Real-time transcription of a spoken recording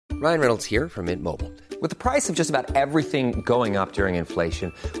Ryan Reynolds here from Mint Mobile. With the price of just about everything going up during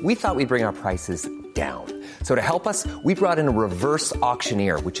inflation, we thought we'd bring our prices down. So to help us, we brought in a reverse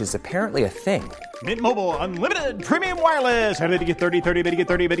auctioneer, which is apparently a thing. Mint Mobile Unlimited Premium Wireless. How to get 30, 30, bit to get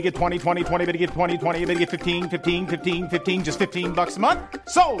 30, bit to get 20, 20, 20, bit to get 20, 20, bit to get 15, 15, 15, 15, just $15 a month?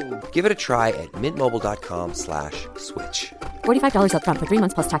 Sold! Give it a try at mintmobile.com/switch. $45 up front for 3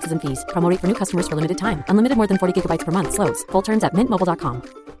 months plus taxes and fees. Promo rate for new customers for limited time. Unlimited more than 40 gigabytes per month. Slows full terms at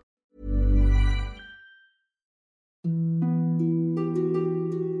mintmobile.com.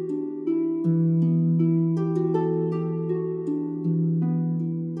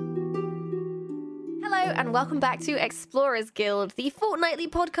 And welcome back to Explorers Guild, the fortnightly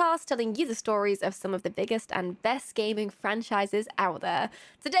podcast telling you the stories of some of the biggest and best gaming franchises out there.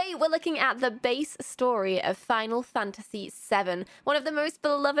 Today, we're looking at the base story of Final Fantasy VII, one of the most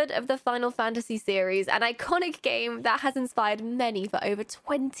beloved of the Final Fantasy series, an iconic game that has inspired many for over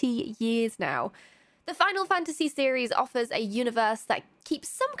 20 years now. The Final Fantasy series offers a universe that keeps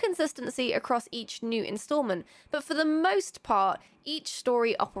some consistency across each new installment, but for the most part, each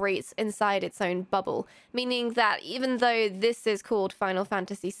story operates inside its own bubble, meaning that even though this is called Final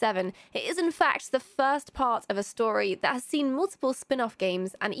Fantasy VII, it is in fact the first part of a story that has seen multiple spin-off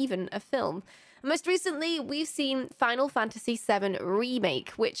games and even a film. Most recently, we've seen Final Fantasy VII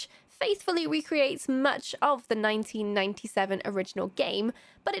Remake, which faithfully recreates much of the 1997 original game,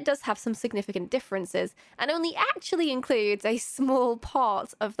 but it does have some significant differences, and only actually includes a small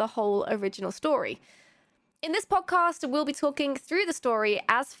part of the whole original story. In this podcast, we'll be talking through the story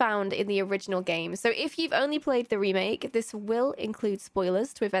as found in the original game, so if you've only played the remake, this will include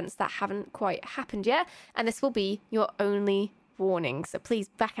spoilers to events that haven't quite happened yet, and this will be your only warning, so please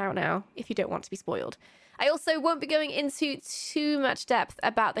back out now if you don't want to be spoiled. I also won't be going into too much depth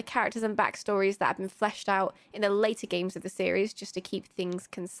about the characters and backstories that have been fleshed out in the later games of the series, just to keep things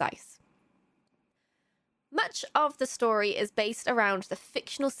concise. Much of the story is based around the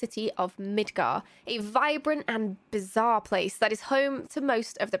fictional city of Midgar, a vibrant and bizarre place that is home to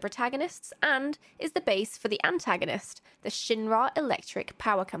most of the protagonists and is the base for the antagonist, the Shinra Electric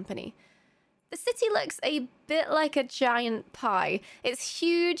Power Company. The city looks a bit like a giant pie. It's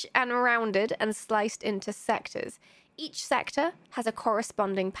huge and rounded and sliced into sectors. Each sector has a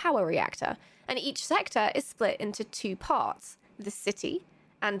corresponding power reactor, and each sector is split into two parts, the city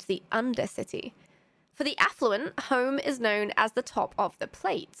and the undercity. For the affluent, home is known as the top of the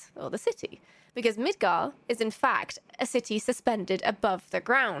plate, or the city, because Midgar is in fact a city suspended above the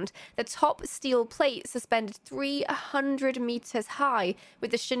ground. The top steel plate suspended 300 meters high,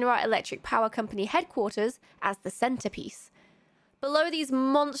 with the Shinra Electric Power Company headquarters as the centerpiece. Below these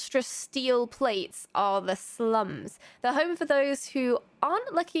monstrous steel plates are the slums, the home for those who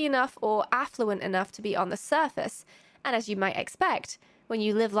aren't lucky enough or affluent enough to be on the surface. And as you might expect, when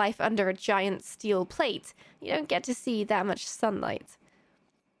you live life under a giant steel plate, you don't get to see that much sunlight.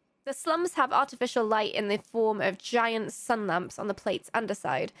 The slums have artificial light in the form of giant sun lamps on the plate's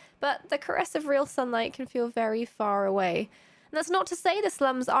underside, but the caress of real sunlight can feel very far away. And that's not to say the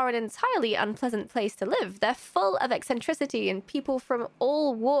slums are an entirely unpleasant place to live. They're full of eccentricity and people from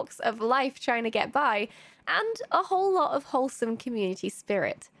all walks of life trying to get by, and a whole lot of wholesome community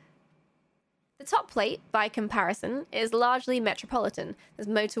spirit. The top plate, by comparison, is largely metropolitan. There's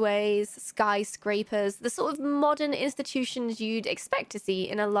motorways, skyscrapers, the sort of modern institutions you'd expect to see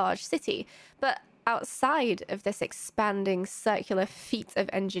in a large city. But outside of this expanding circular feat of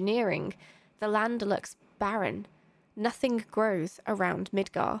engineering, the land looks barren. Nothing grows around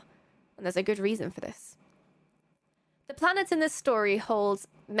Midgar, and there's a good reason for this. The planet in this story holds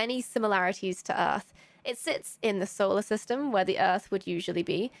many similarities to Earth. It sits in the solar system, where the Earth would usually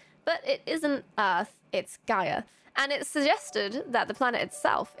be, but it isn't Earth, it's Gaia, and it's suggested that the planet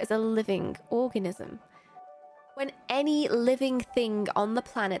itself is a living organism. When any living thing on the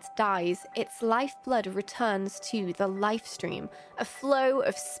planet dies, its lifeblood returns to the life stream, a flow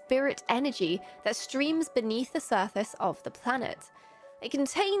of spirit energy that streams beneath the surface of the planet. It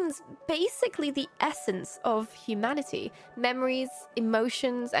contains basically the essence of humanity, memories,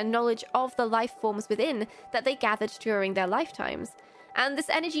 emotions, and knowledge of the life forms within that they gathered during their lifetimes. And this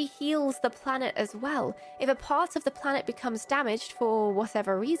energy heals the planet as well. If a part of the planet becomes damaged for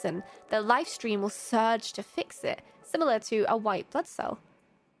whatever reason, the life stream will surge to fix it, similar to a white blood cell.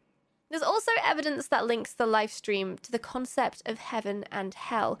 There's also evidence that links the life stream to the concept of heaven and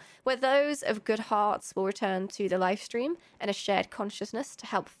hell, where those of good hearts will return to the life stream and a shared consciousness to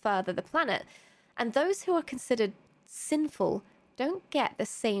help further the planet, and those who are considered sinful don't get the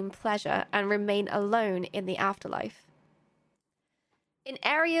same pleasure and remain alone in the afterlife. In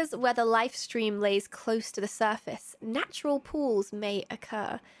areas where the life stream lays close to the surface, natural pools may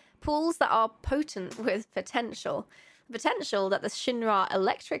occur. pools that are potent with potential. Potential that the Shinra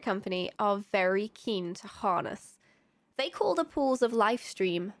Electric Company are very keen to harness. They call the pools of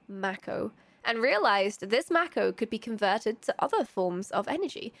Lifestream Mako, and realized this Mako could be converted to other forms of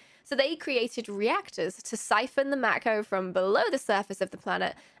energy. So they created reactors to siphon the Mako from below the surface of the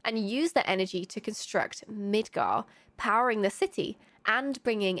planet and use that energy to construct Midgar, powering the city and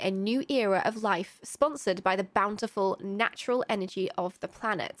bringing a new era of life sponsored by the bountiful natural energy of the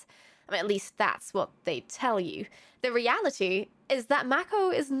planet. I mean, at least that's what they tell you. The reality is that Mako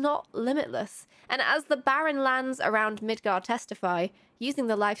is not limitless, and as the barren lands around Midgar testify, using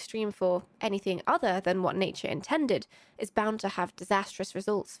the life stream for anything other than what nature intended is bound to have disastrous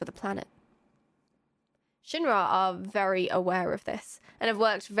results for the planet. Shinra are very aware of this, and have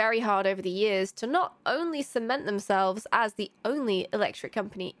worked very hard over the years to not only cement themselves as the only electric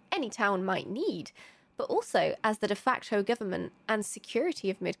company any town might need, but also as the de facto government and security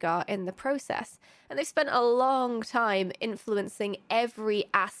of Midgar in the process. And they've spent a long time influencing every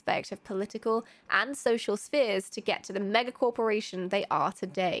aspect of political and social spheres to get to the megacorporation they are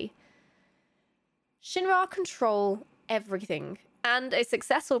today. Shinra control everything, and a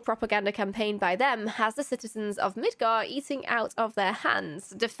successful propaganda campaign by them has the citizens of Midgar eating out of their hands,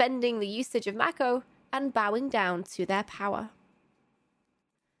 defending the usage of Mako, and bowing down to their power.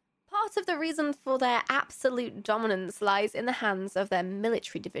 Part of the reason for their absolute dominance lies in the hands of their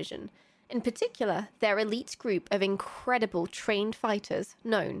military division, in particular their elite group of incredible trained fighters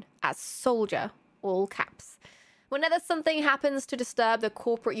known as Soldier, all caps. Whenever something happens to disturb the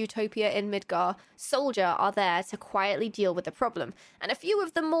corporate utopia in Midgar, Soldier are there to quietly deal with the problem, and a few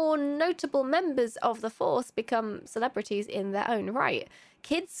of the more notable members of the force become celebrities in their own right.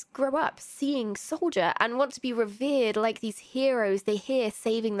 Kids grow up seeing Soldier and want to be revered like these heroes they hear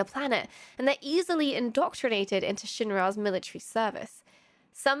saving the planet, and they're easily indoctrinated into Shinra's military service.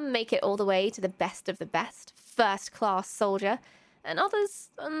 Some make it all the way to the best of the best, first-class Soldier, and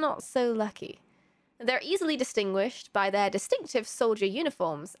others are not so lucky. They're easily distinguished by their distinctive soldier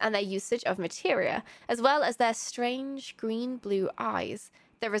uniforms and their usage of materia, as well as their strange green-blue eyes,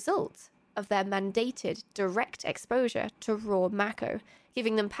 the result of their mandated direct exposure to raw Mako,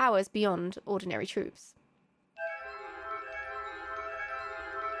 giving them powers beyond ordinary troops.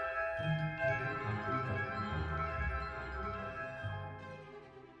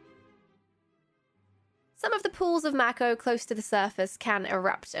 Some of the pools of Mako close to the surface can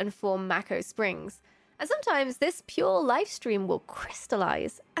erupt and form Mako springs, and sometimes this pure life stream will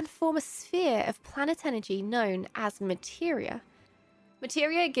crystallize and form a sphere of planet energy known as materia.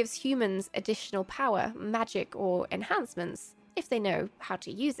 Materia gives humans additional power, magic, or enhancements, if they know how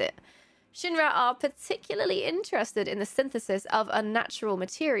to use it. Shinra are particularly interested in the synthesis of unnatural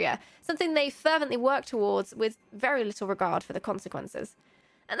materia, something they fervently work towards with very little regard for the consequences.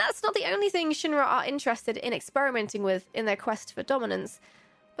 And that's not the only thing Shinra are interested in experimenting with in their quest for dominance.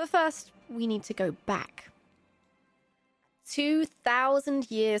 But first, we need to go back. 2,000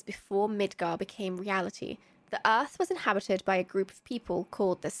 years before Midgar became reality, the Earth was inhabited by a group of people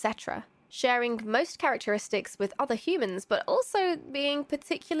called the Cetra, sharing most characteristics with other humans, but also being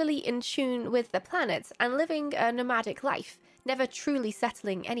particularly in tune with the planet and living a nomadic life, never truly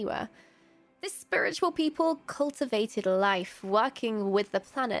settling anywhere. This spiritual people cultivated life, working with the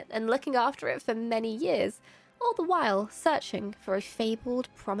planet and looking after it for many years, all the while searching for a fabled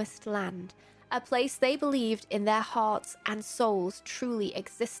promised land, a place they believed in their hearts and souls truly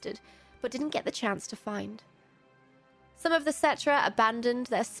existed, but didn't get the chance to find. Some of the Cetra abandoned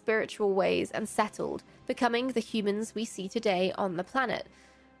their spiritual ways and settled, becoming the humans we see today on the planet.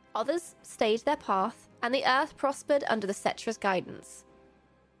 Others stayed their path, and the Earth prospered under the Cetra's guidance.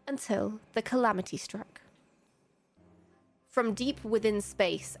 Until the calamity struck. From deep within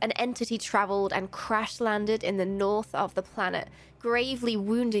space, an entity traveled and crash-landed in the north of the planet, gravely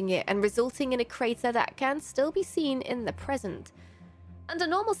wounding it and resulting in a crater that can still be seen in the present. Under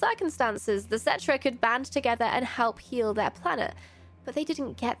normal circumstances, the Cetra could band together and help heal their planet, but they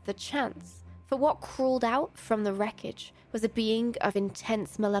didn't get the chance, for what crawled out from the wreckage was a being of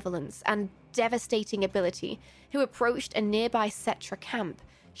intense malevolence and devastating ability who approached a nearby Cetra camp,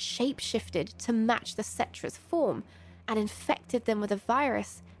 shape-shifted to match the Cetra's form, and infected them with a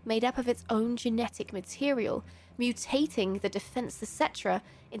virus made up of its own genetic material, mutating the defenseless Cetra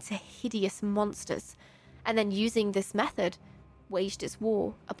into hideous monsters, and then using this method, waged its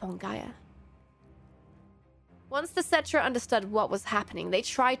war upon Gaia. Once the Cetra understood what was happening, they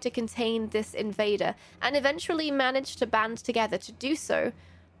tried to contain this invader, and eventually managed to band together to do so,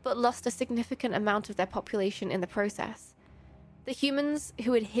 but lost a significant amount of their population in the process. The humans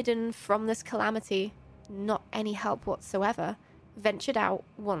who had hidden from this calamity, not any help whatsoever, ventured out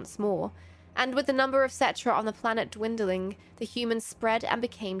once more, and with the number of Cetra on the planet dwindling, the humans spread and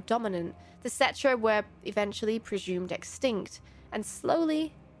became dominant. The Cetra were eventually presumed extinct, and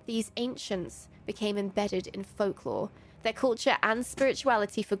slowly, these ancients became embedded in folklore, their culture and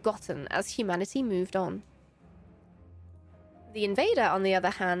spirituality forgotten as humanity moved on. The invader, on the other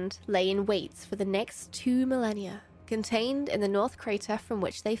hand, lay in wait for the next 2 millennia, contained in the North Crater from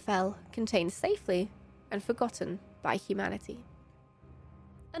which they fell, contained safely and forgotten by humanity.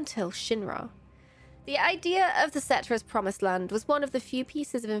 Until Shinra. The idea of the Cetra's promised land was one of the few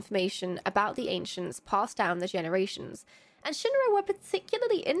pieces of information about the ancients passed down the generations, and Shinra were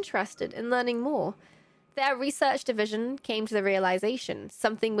particularly interested in learning more. Their research division came to the realization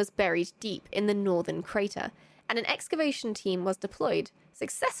something was buried deep in the northern crater, and an excavation team was deployed,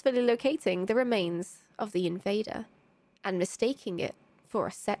 successfully locating the remains of the invader, and mistaking it for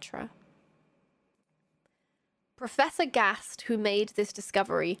a Cetra. Professor Gast, who made this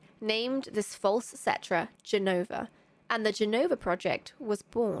discovery, named this false Cetra Jenova, and the Jenova Project was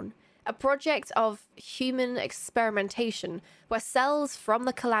born. A project of human experimentation where cells from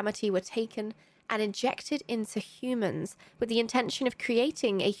the Calamity were taken and injected into humans with the intention of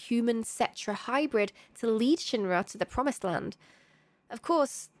creating a human Cetra hybrid to lead Shinra to the Promised Land. Of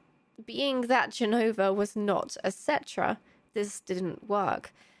course, being that Jenova was not a Cetra, this didn't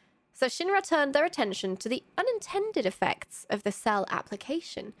work. So Shinra turned their attention to the unintended effects of the cell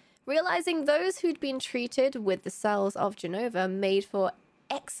application, realizing those who'd been treated with the cells of Jenova made for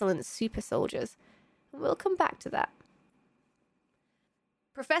excellent super soldiers. We'll come back to that.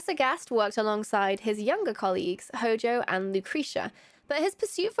 Professor Gast worked alongside his younger colleagues, Hojo and Lucretia, but his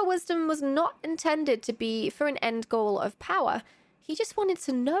pursuit for wisdom was not intended to be for an end goal of power. He just wanted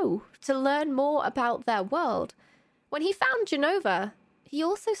to know, to learn more about their world. When he found Jenova, he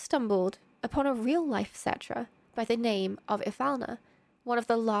also stumbled upon a real-life Cetra by the name of Ifalna, one of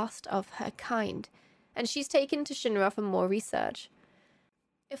the last of her kind, and she's taken to Shinra for more research.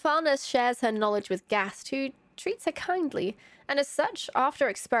 Ifalna shares her knowledge with Gast, who treats her kindly, and as such, after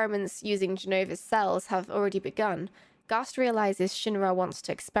experiments using Jenova's cells have already begun, Gast realizes Shinra wants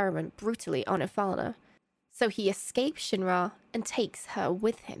to experiment brutally on Ifalna, so he escapes Shinra and takes her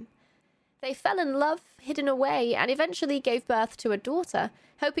with him. They fell in love, hidden away, and eventually gave birth to a daughter,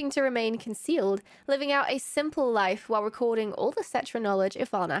 hoping to remain concealed, living out a simple life while recording all the Cetra knowledge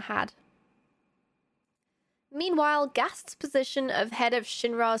Ifalna had. Meanwhile, Gast's position of head of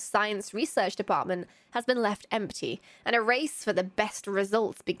Shinra's science research department has been left empty, and a race for the best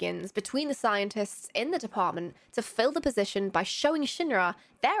results begins between the scientists in the department to fill the position by showing Shinra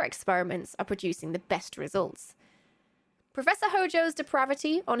their experiments are producing the best results. Professor Hojo's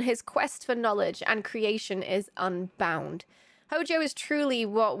depravity on his quest for knowledge and creation is unbound. Hojo is truly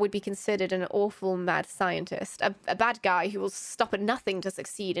what would be considered an awful mad scientist, a bad guy who will stop at nothing to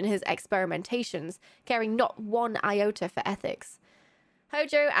succeed in his experimentations, caring not one iota for ethics.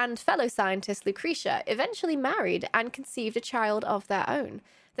 Hojo and fellow scientist Lucretia eventually married and conceived a child of their own.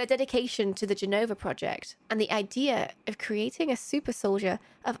 Their dedication to the Jenova Project and the idea of creating a super soldier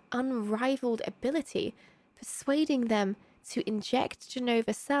of unrivaled ability, persuading them to inject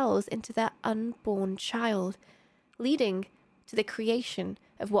Jenova cells into their unborn child, leading to the creation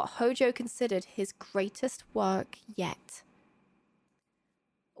of what Hojo considered his greatest work yet.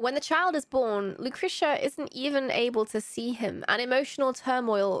 When the child is born, Lucretia isn't even able to see him, and emotional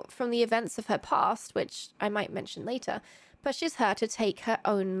turmoil from the events of her past, which I might mention later, pushes her to take her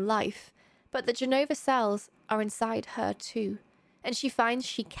own life. But the Jenova cells are inside her too, and she finds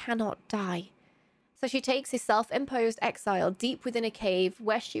she cannot die. So she takes a self-imposed exile deep within a cave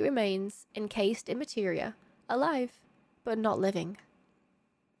where she remains, encased in materia, alive, but not living.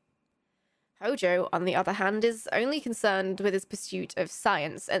 Hojo, on the other hand, is only concerned with his pursuit of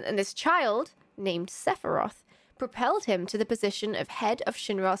science, and this child, named Sephiroth, propelled him to the position of head of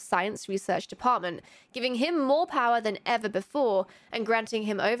Shinra's science research department, giving him more power than ever before and granting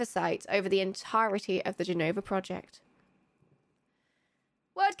him oversight over the entirety of the Jenova Project.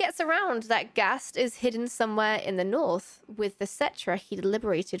 Word gets around that Gast is hidden somewhere in the north with the Cetra he'd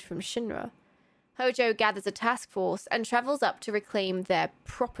liberated from Shinra. Hojo gathers a task force and travels up to reclaim their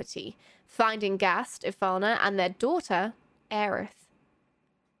property, finding Gast, Ifalna, and their daughter, Aerith.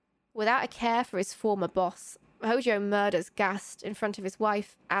 Without a care for his former boss, Hojo murders Gast in front of his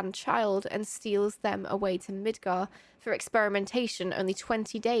wife and child and steals them away to Midgar for experimentation only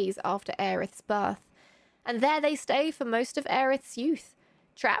 20 days after Aerith's birth. And there they stay for most of Aerith's youth,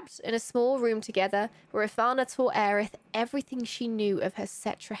 trapped in a small room together where Ifalna taught Aerith everything she knew of her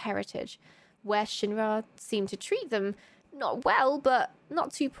Cetra heritage, where Shinra seemed to treat them not well, but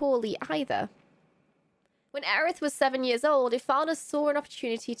not too poorly either. When Aerith was 7 years old, Ifana saw an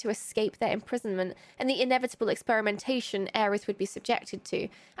opportunity to escape their imprisonment and the inevitable experimentation Aerith would be subjected to,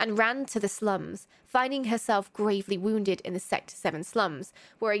 and ran to the slums, finding herself gravely wounded in the Sector 7 slums,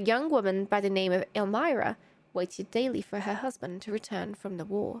 where a young woman by the name of Elmyra waited daily for her husband to return from the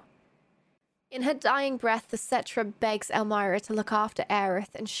war. In her dying breath, the Cetra begs Elmyra to look after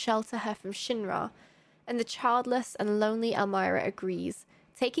Aerith and shelter her from Shinra, and the childless and lonely Elmyra agrees,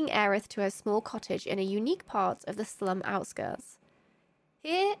 taking Aerith to her small cottage in a unique part of the slum outskirts.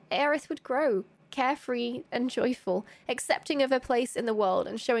 Here, Aerith would grow, carefree and joyful, accepting of her place in the world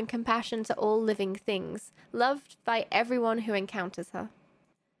and showing compassion to all living things, loved by everyone who encounters her.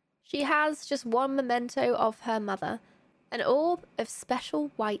 She has just one memento of her mother, an orb of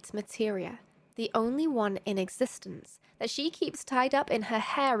special white materia, the only one in existence, that she keeps tied up in her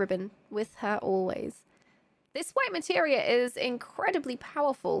hair ribbon with her always. This white materia is incredibly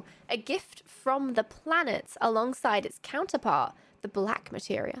powerful, a gift from the planet alongside its counterpart, the black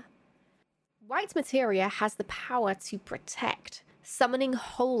materia. White materia has the power to protect, summoning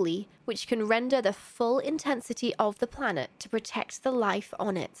holy, which can render the full intensity of the planet to protect the life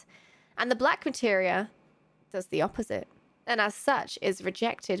on it. And the black materia does the opposite, and as such is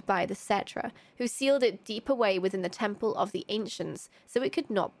rejected by the Cetra, who sealed it deep away within the Temple of the Ancients so it could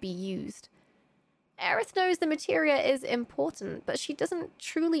not be used. Aerith knows the materia is important, but she doesn't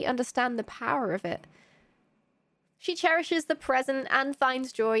truly understand the power of it. She cherishes the present and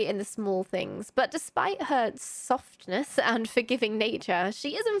finds joy in the small things, but despite her softness and forgiving nature,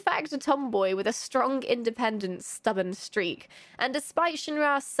 she is in fact a tomboy with a strong, independent, stubborn streak. And despite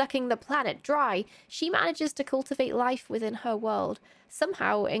Shinra sucking the planet dry, she manages to cultivate life within her world,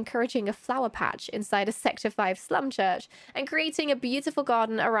 somehow encouraging a flower patch inside a Sector 5 slum church and creating a beautiful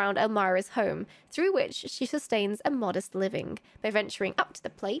garden around Elmyra's home, through which she sustains a modest living by venturing up to the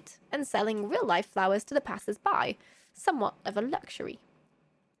plate and selling real-life flowers to the passers-by, somewhat of a luxury.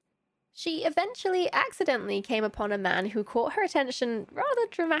 She eventually accidentally came upon a man who caught her attention rather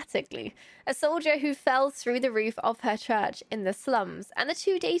dramatically, a soldier who fell through the roof of her church in the slums, and the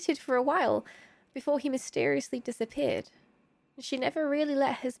two dated for a while before he mysteriously disappeared. She never really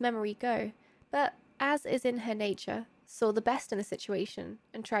let his memory go, but, as is in her nature, saw the best in the situation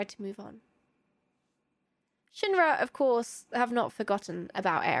and tried to move on. Shinra, of course, have not forgotten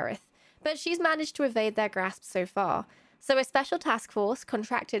about Aerith, but she's managed to evade their grasp so far, so a special task force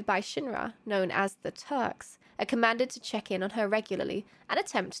contracted by Shinra, known as the Turks, are commanded to check in on her regularly and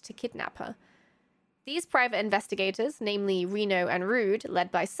attempt to kidnap her. These private investigators, namely Reno and Rude,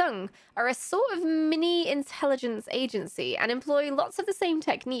 led by Sung, are a sort of mini-intelligence agency and employ lots of the same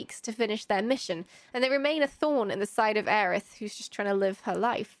techniques to finish their mission, and they remain a thorn in the side of Aerith, who's just trying to live her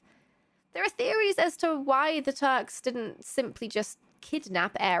life. There are theories as to why the Turks didn't simply just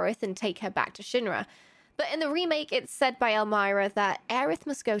kidnap Aerith and take her back to Shinra, but in the remake it's said by Elmyra that Aerith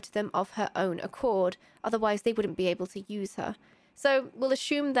must go to them of her own accord, otherwise they wouldn't be able to use her. So we'll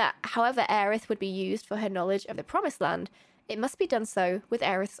assume that however Aerith would be used for her knowledge of the Promised Land, it must be done so with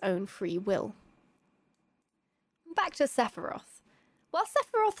Aerith's own free will. Back to Sephiroth. While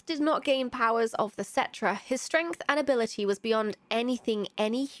Sephiroth did not gain powers of the Cetra, his strength and ability was beyond anything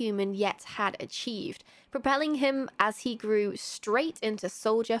any human yet had achieved, propelling him as he grew straight into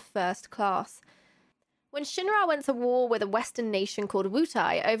soldier first class. When Shinra went to war with a western nation called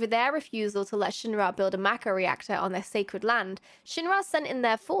Wutai over their refusal to let Shinra build a Mako reactor on their sacred land, Shinra sent in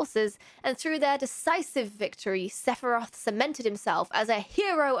their forces, and through their decisive victory, Sephiroth cemented himself as a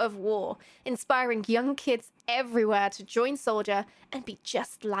hero of war, inspiring young kids everywhere to join Soldier and be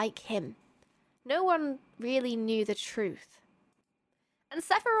just like him. No one really knew the truth. And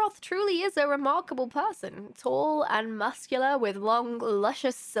Sephiroth truly is a remarkable person, tall and muscular with long,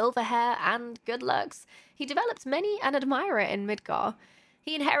 luscious silver hair and good looks. He developed many an admirer in Midgar.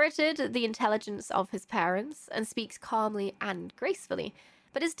 He inherited the intelligence of his parents and speaks calmly and gracefully,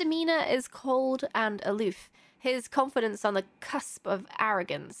 but his demeanor is cold and aloof, his confidence on the cusp of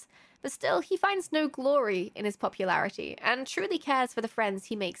arrogance. But still, he finds no glory in his popularity and truly cares for the friends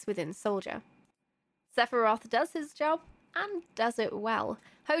he makes within Soldier. Sephiroth does his job, and does it well.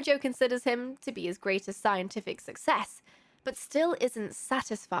 Hojo considers him to be his greatest scientific success, but still isn't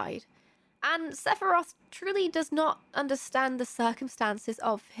satisfied. And Sephiroth truly does not understand the circumstances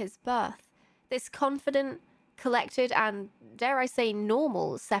of his birth. This confident, collected, and, dare I say,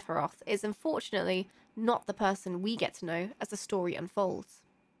 normal Sephiroth is unfortunately not the person we get to know as the story unfolds.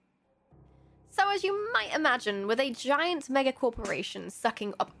 So as you might imagine, with a giant megacorporation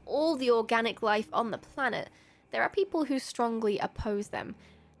sucking up all the organic life on the planet, there are people who strongly oppose them.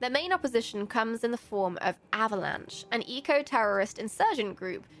 Their main opposition comes in the form of Avalanche, an eco-terrorist insurgent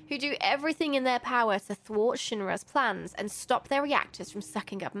group who do everything in their power to thwart Shinra's plans and stop their reactors from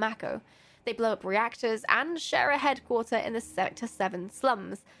sucking up Mako. They blow up reactors and share a headquarter in the Sector 7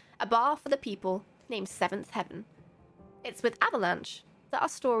 slums, a bar for the people named Seventh Heaven. It's with Avalanche that our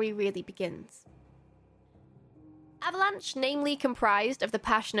story really begins. Avalanche, namely comprised of the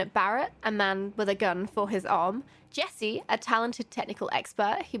passionate Barrett, a man with a gun for his arm, Jesse, a talented technical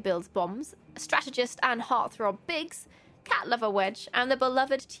expert who builds bombs, a strategist and heartthrob Biggs, cat lover Wedge, and the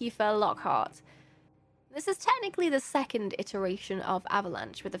beloved Tifa Lockhart. This is technically the second iteration of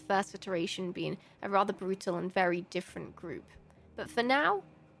Avalanche, with the first iteration being a rather brutal and very different group. But for now,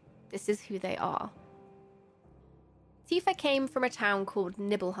 this is who they are. Tifa came from a town called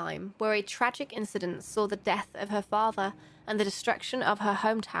Nibelheim, where a tragic incident saw the death of her father and the destruction of her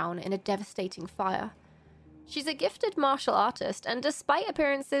hometown in a devastating fire. She's a gifted martial artist, and despite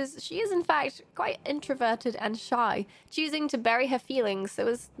appearances, she is in fact quite introverted and shy, choosing to bury her feelings so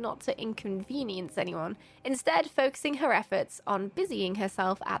as not to inconvenience anyone, instead focusing her efforts on busying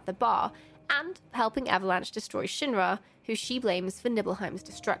herself at the bar and helping Avalanche destroy Shinra, who she blames for Nibelheim's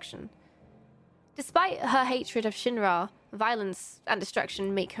destruction. Despite her hatred of Shinra, violence and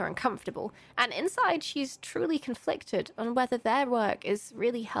destruction make her uncomfortable, and inside she's truly conflicted on whether their work is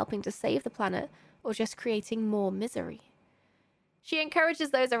really helping to save the planet or just creating more misery. She encourages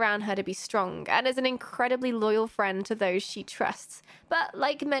those around her to be strong and is an incredibly loyal friend to those she trusts, but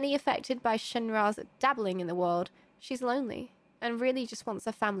like many affected by Shinra's dabbling in the world, she's lonely and really just wants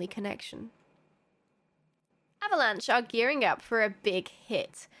a family connection. Avalanche are gearing up for a big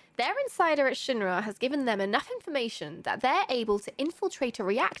hit. Their insider at Shinra has given them enough information that they're able to infiltrate a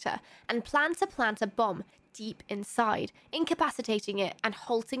reactor and plan to plant a bomb deep inside, incapacitating it and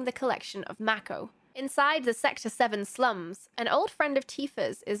halting the collection of Mako. Inside the Sector 7 slums, an old friend of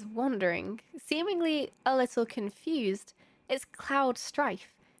Tifa's is wandering, seemingly a little confused. It's Cloud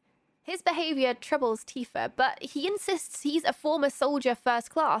Strife. His behavior troubles Tifa, but he insists he's a former soldier first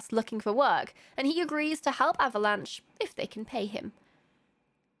class looking for work, and he agrees to help Avalanche if they can pay him.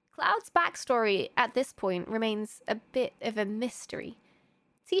 Cloud's backstory at this point remains a bit of a mystery.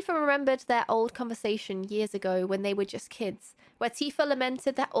 Tifa remembered their old conversation years ago when they were just kids, where Tifa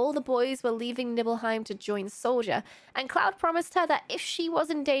lamented that all the boys were leaving Nibelheim to join Soldier, and Cloud promised her that if she was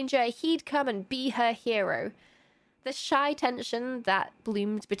in danger, he'd come and be her hero. The shy tension that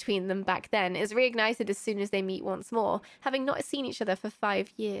bloomed between them back then is reignited as soon as they meet once more, having not seen each other for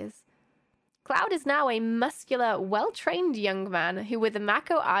 5 years. Cloud is now a muscular, well-trained young man who, with the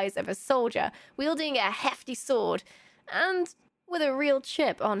Mako eyes of a soldier, wielding a hefty sword, and with a real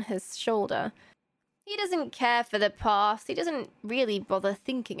chip on his shoulder. He doesn't care for the past, he doesn't really bother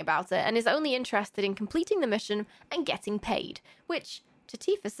thinking about it, and is only interested in completing the mission and getting paid, which, to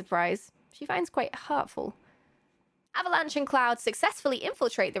Tifa's surprise, she finds quite hurtful. Avalanche and Cloud successfully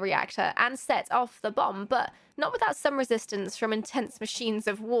infiltrate the reactor and set off the bomb, but not without some resistance from intense machines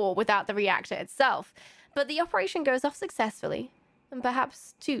of war without the reactor itself. But the operation goes off successfully, and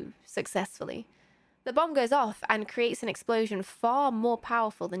perhaps too successfully. The bomb goes off and creates an explosion far more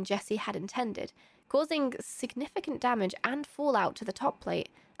powerful than Jesse had intended, causing significant damage and fallout to the top plate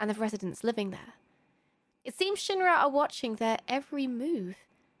and the residents living there. It seems Shinra are watching their every move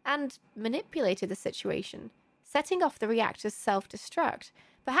and manipulated the situation, setting off the reactor's self-destruct,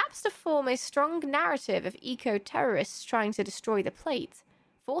 perhaps to form a strong narrative of eco-terrorists trying to destroy the plate,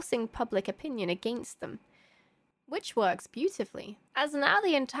 forcing public opinion against them. Which works beautifully, as now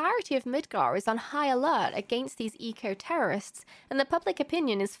the entirety of Midgar is on high alert against these eco-terrorists, and the public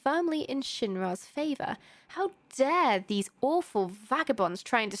opinion is firmly in Shinra's favor. How dare these awful vagabonds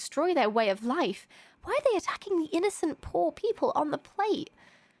try and destroy their way of life? Why are they attacking the innocent poor people on the plate?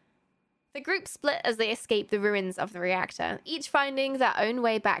 The group split as they escape the ruins of the reactor, each finding their own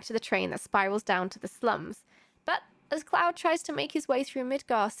way back to the train that spirals down to the slums. But as Cloud tries to make his way through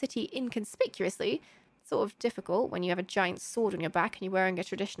Midgar City inconspicuously, sort of difficult when you have a giant sword on your back and you're wearing a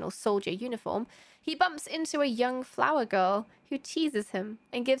traditional soldier uniform, he bumps into a young flower girl who teases him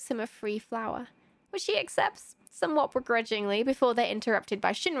and gives him a free flower, which he accepts somewhat begrudgingly before they're interrupted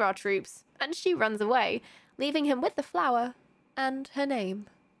by Shinra troops, and she runs away, leaving him with the flower and her name.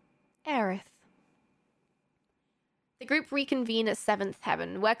 Aerith. The group reconvene at Seventh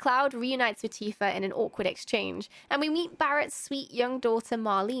Heaven, where Cloud reunites with Tifa in an awkward exchange, and we meet Barrett's sweet young daughter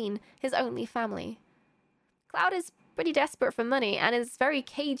Marlene, his only family. Cloud is pretty desperate for money and is very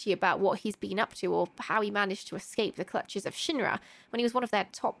cagey about what he's been up to or how he managed to escape the clutches of Shinra when he was one of their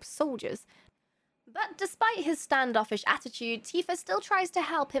top soldiers. But despite his standoffish attitude, Tifa still tries to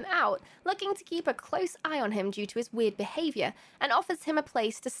help him out, looking to keep a close eye on him due to his weird behavior, and offers him a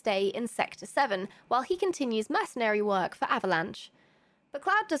place to stay in Sector 7 while he continues mercenary work for Avalanche. But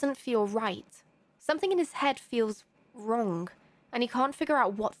Cloud doesn't feel right. Something in his head feels wrong, and he can't figure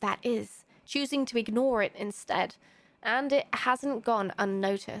out what that is, choosing to ignore it instead, and it hasn't gone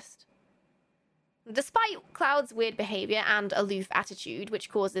unnoticed. Despite Cloud's weird behavior and aloof attitude, which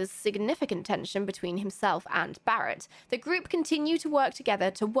causes significant tension between himself and Barrett, the group continue to work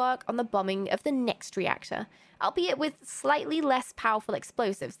together to work on the bombing of the next reactor, albeit with slightly less powerful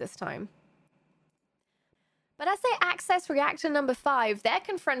explosives this time. But as they access reactor number 5, they're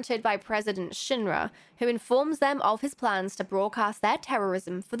confronted by President Shinra, who informs them of his plans to broadcast their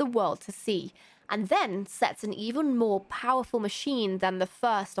terrorism for the world to see, and then sets an even more powerful machine than the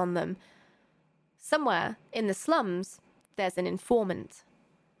first on them. Somewhere in the slums, there's an informant.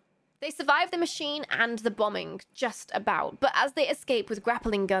 They survive the machine and the bombing, just about, but as they escape with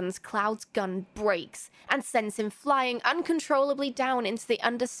grappling guns, Cloud's gun breaks and sends him flying uncontrollably down into the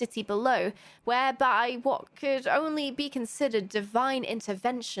Undercity below, where by what could only be considered divine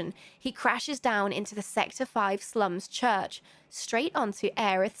intervention, he crashes down into the Sector 5 slums church, straight onto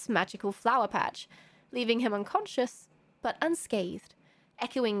Aerith's magical flower patch, leaving him unconscious but unscathed,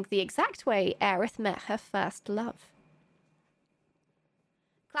 echoing the exact way Aerith met her first love.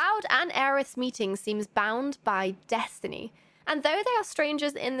 Cloud and Aerith's meeting seems bound by destiny, and though they are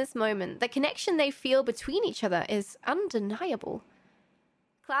strangers in this moment, the connection they feel between each other is undeniable.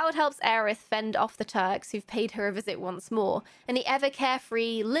 Cloud helps Aerith fend off the Turks who've paid her a visit once more, and the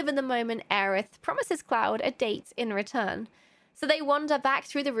ever-carefree, live-in-the-moment Aerith promises Cloud a date in return. So they wander back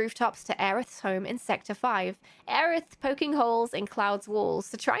through the rooftops to Aerith's home in Sector 5, Aerith poking holes in Cloud's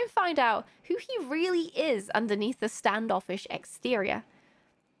walls to try and find out who he really is underneath the standoffish exterior.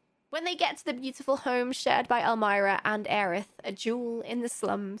 When they get to the beautiful home shared by Elmyra and Aerith, a jewel in the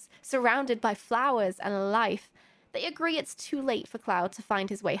slums, surrounded by flowers and life, they agree it's too late for Cloud to find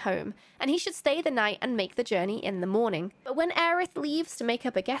his way home, and he should stay the night and make the journey in the morning. But when Aerith leaves to make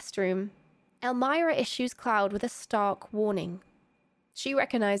up a guest room, Elmyra issues Cloud with a stark warning. She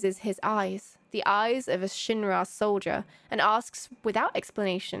recognizes his eyes, the eyes of a Shinra soldier, and asks, without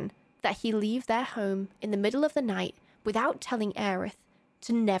explanation, that he leave their home in the middle of the night without telling Aerith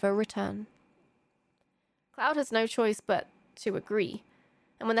to never return. Cloud has no choice but to agree,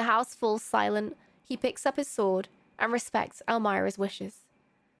 and when the house falls silent, he picks up his sword and respects Elmyra's wishes.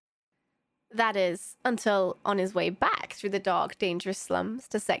 That is, until on his way back through the dark, dangerous slums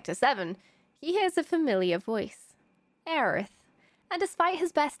to Sector 7, he hears a familiar voice, Aerith. And despite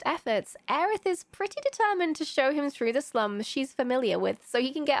his best efforts, Aerith is pretty determined to show him through the slums she's familiar with so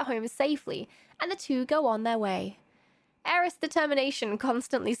he can get home safely, and the two go on their way. Aerith's determination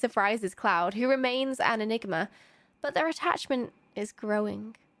constantly surprises Cloud, who remains an enigma, but their attachment is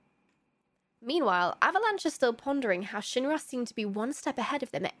growing. Meanwhile, Avalanche is still pondering how Shinra seem to be one step ahead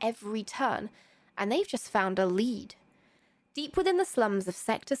of them at every turn, and they've just found a lead. Deep within the slums of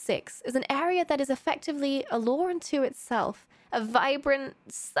Sector 6 is an area that is effectively a law unto itself, a vibrant,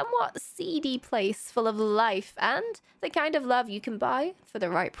 somewhat seedy place full of life and the kind of love you can buy for the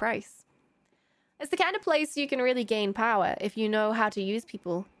right price. It's the kind of place you can really gain power if you know how to use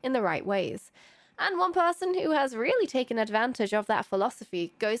people in the right ways. And one person who has really taken advantage of that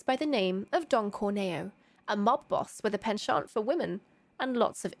philosophy goes by the name of Don Corneo, a mob boss with a penchant for women and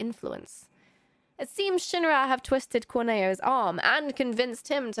lots of influence. It seems Shinra have twisted Corneo's arm and convinced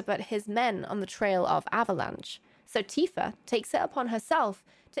him to put his men on the trail of Avalanche. So Tifa takes it upon herself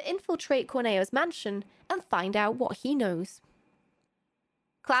to infiltrate Corneo's mansion and find out what he knows.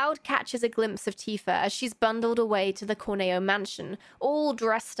 Cloud catches a glimpse of Tifa as she's bundled away to the Corneo mansion, all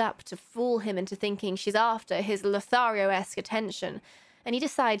dressed up to fool him into thinking she's after his Lothario-esque attention, and he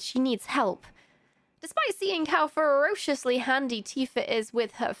decides she needs help. Despite seeing how ferociously handy Tifa is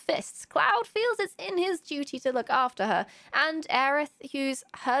with her fists, Cloud feels it's in his duty to look after her, and Aerith, who's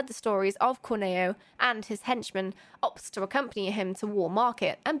heard the stories of Corneo and his henchmen, opts to accompany him to War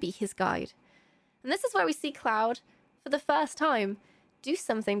Market and be his guide. And this is where we see Cloud, for the first time, do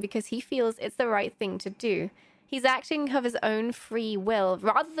something because he feels it's the right thing to do. He's acting of his own free will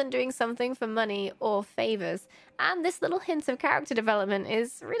rather than doing something for money or favors. And this little hint of character development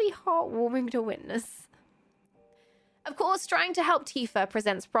is really heartwarming to witness. Of course, trying to help Tifa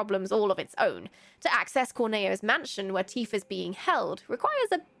presents problems all of its own. To access Corneo's mansion where Tifa's being held requires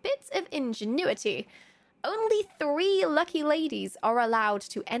a bit of ingenuity. Only 3 lucky ladies are allowed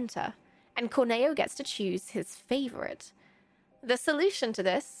to enter, and Corneo gets to choose his favorite. The solution to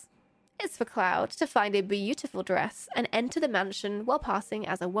this is for Cloud to find a beautiful dress and enter the mansion while passing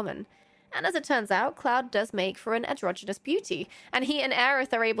as a woman. And as it turns out, Cloud does make for an androgynous beauty, and he and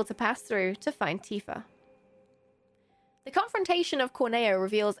Aerith are able to pass through to find Tifa. The confrontation of Corneo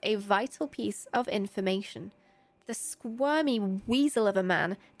reveals a vital piece of information. The squirmy weasel of a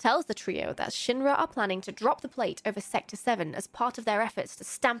man tells the trio that Shinra are planning to drop the plate over Sector 7 as part of their efforts to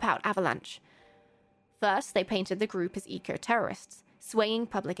stamp out Avalanche. First, they painted the group as eco-terrorists, swaying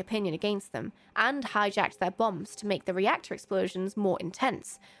public opinion against them, and hijacked their bombs to make the reactor explosions more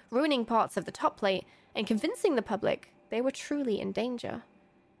intense, ruining parts of the top plate and convincing the public they were truly in danger.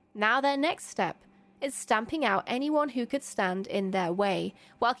 Now their next step is stamping out anyone who could stand in their way,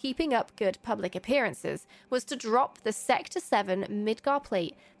 while keeping up good public appearances, was to drop the Sector 7 Midgar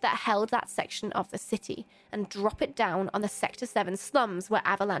plate that held that section of the city, and drop it down on the Sector 7 slums where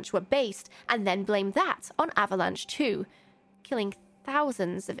Avalanche were based, and then blame that on Avalanche too, killing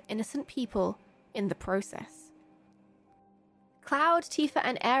thousands of innocent people in the process. Cloud, Tifa,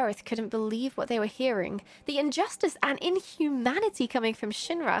 and Aerith couldn't believe what they were hearing. The injustice and inhumanity coming from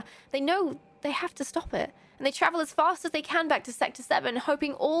Shinra. They know they have to stop it, and they travel as fast as they can back to Sector 7,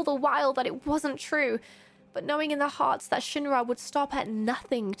 hoping all the while that it wasn't true, but knowing in their hearts that Shinra would stop at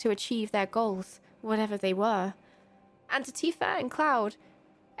nothing to achieve their goals, whatever they were. And to Tifa and Cloud,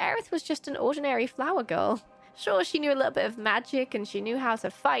 Aerith was just an ordinary flower girl. Sure, she knew a little bit of magic and she knew how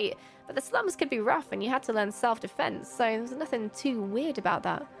to fight, but the slums could be rough and you had to learn self-defense, so there was nothing too weird about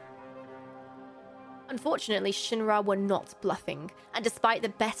that. Unfortunately, Shinra were not bluffing, and despite the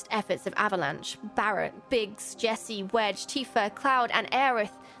best efforts of Avalanche, Barret, Biggs, Jessie, Wedge, Tifa, Cloud, and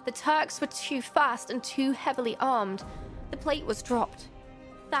Aerith, the Turks were too fast and too heavily armed. The plate was dropped.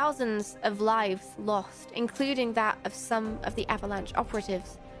 Thousands of lives lost, including that of some of the Avalanche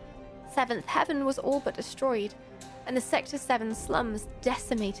operatives. Seventh Heaven was all but destroyed, and the Sector 7 slums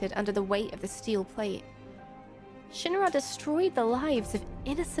decimated under the weight of the steel plate. Shinra destroyed the lives of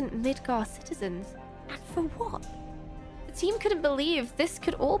innocent Midgar citizens. And for what? The team couldn't believe this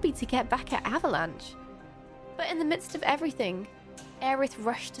could all be to get back at Avalanche. But in the midst of everything, Aerith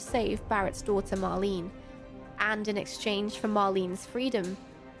rushed to save Barrett's daughter Marlene. And in exchange for Marlene's freedom,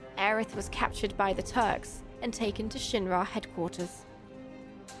 Aerith was captured by the Turks and taken to Shinra headquarters.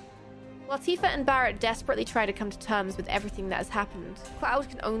 While Tifa and Barret desperately try to come to terms with everything that has happened, Cloud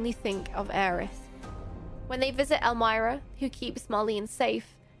can only think of Aerith. When they visit Elmyra, who keeps Marlene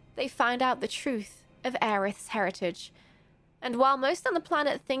safe, they find out the truth of Aerith's heritage. And while most on the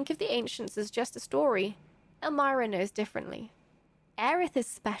planet think of the ancients as just a story, Elmyra knows differently. Aerith is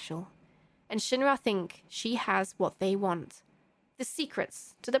special, and Shinra think she has what they want: the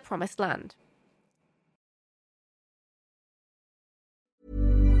secrets to the Promised Land.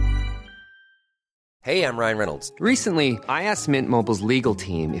 Hey, I'm Ryan Reynolds. Recently, I asked Mint Mobile's legal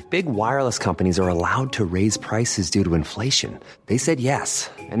team if big wireless companies are allowed to raise prices due to inflation. They said yes.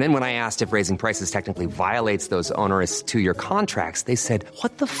 And then when I asked if raising prices technically violates those onerous two-year contracts, they said,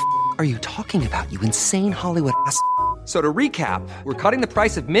 "What the f*** are you talking about, you insane Hollywood ass?" So to recap, we're cutting the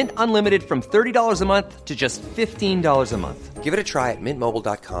price of Mint Unlimited from $30 a month to just $15 a month. Give it a try at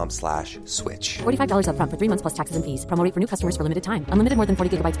mintmobile.com/switch. $45 up front for 3 months plus taxes and fees. Promo rate for new customers for limited time. Unlimited more than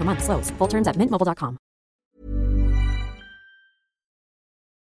 40 gigabytes per month. Slows full terms at mintmobile.com.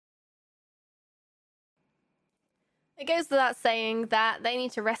 It goes without saying that they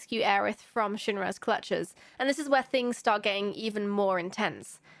need to rescue Aerith from Shinra's clutches, and this is where things start getting even more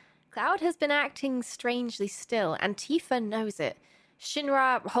intense. Cloud has been acting strangely still, and Tifa knows it.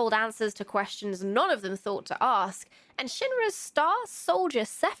 Shinra hold answers to questions none of them thought to ask, and Shinra's star soldier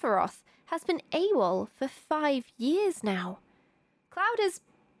Sephiroth has been AWOL for 5 years now. Cloud is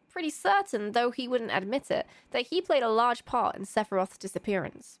pretty certain, though he wouldn't admit it, that he played a large part in Sephiroth's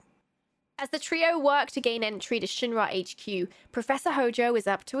disappearance. As the trio work to gain entry to Shinra HQ, Professor Hojo is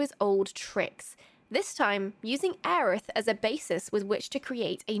up to his old tricks. This time, using Aerith as a basis with which to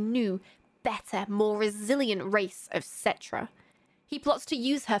create a new, better, more resilient race of Cetra. He plots to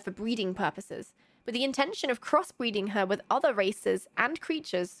use her for breeding purposes, with the intention of crossbreeding her with other races and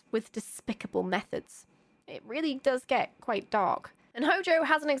creatures with despicable methods. It really does get quite dark. And Hojo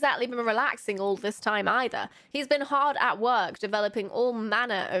hasn't exactly been relaxing all this time either. He's been hard at work developing all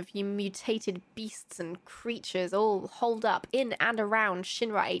manner of mutated beasts and creatures all holed up in and around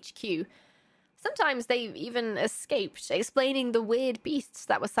Shinra HQ. Sometimes they even escaped, explaining the weird beasts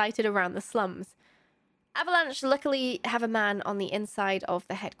that were sighted around the slums. Avalanche luckily have a man on the inside of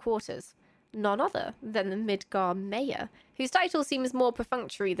the headquarters, none other than the Midgar mayor, whose title seems more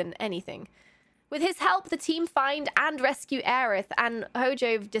perfunctory than anything. With his help, the team find and rescue Aerith, and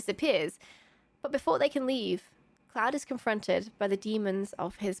Hojo disappears. But before they can leave, Cloud is confronted by the demons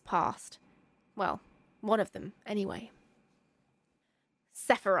of his past. Well, one of them, anyway.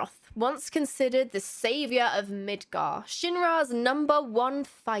 Sephiroth, once considered the savior of Midgar, Shinra's #1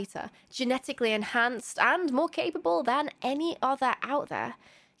 fighter, genetically enhanced and more capable than any other out there.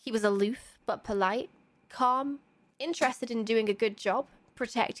 He was aloof but polite, calm, interested in doing a good job,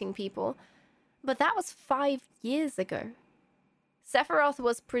 protecting people. But that was 5 years ago. Sephiroth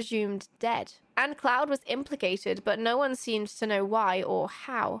was presumed dead, and Cloud was implicated, but no one seemed to know why or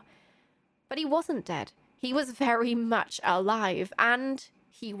how. But he wasn't dead. He was very much alive, and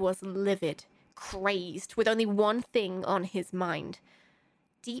he was livid, crazed, with only one thing on his mind.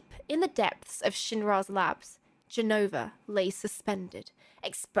 Deep in the depths of Shinra's labs, Jenova lay suspended,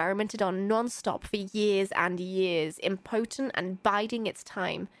 experimented on non-stop for years and years, impotent and biding its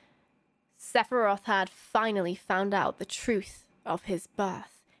time. Sephiroth had finally found out the truth of his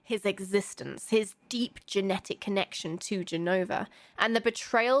birth, his existence, his deep genetic connection to Jenova, and the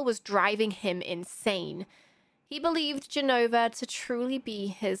betrayal was driving him insane. He believed Jenova to truly be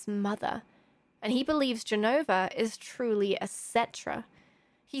his mother, and he believes Jenova is truly a Cetra.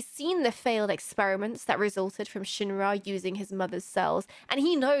 He's seen the failed experiments that resulted from Shinra using his mother's cells, and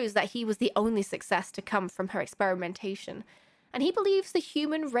he knows that he was the only success to come from her experimentation. And he believes the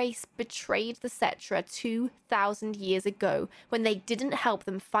human race betrayed the Cetra 2,000 years ago when they didn't help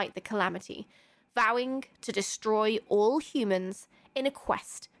them fight the calamity, vowing to destroy all humans in a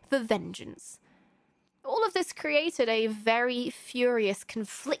quest for vengeance. All of this created a very furious,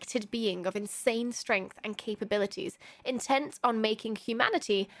 conflicted being of insane strength and capabilities, intent on making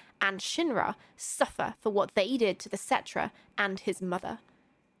humanity and Shinra suffer for what they did to the Cetra and his mother.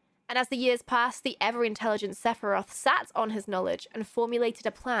 And as the years passed, the ever-intelligent Sephiroth sat on his knowledge and formulated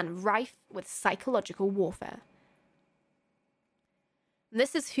a plan rife with psychological warfare.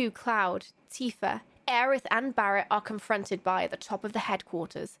 This is who Cloud, Tifa, Aerith, and Barret are confronted by at the top of the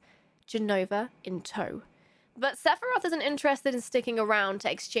headquarters, Jenova in tow. But Sephiroth isn't interested in sticking around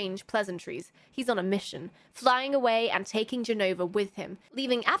to exchange pleasantries. He's on a mission, flying away and taking Jenova with him,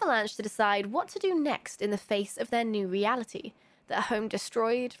 leaving Avalanche to decide what to do next in the face of their new reality. Their home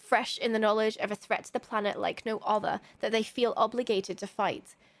destroyed, fresh in the knowledge of a threat to the planet like no other that they feel obligated to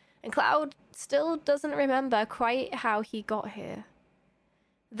fight. And Cloud still doesn't remember quite how he got here.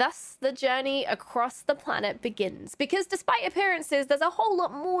 Thus, the journey across the planet begins, because despite appearances, there's a whole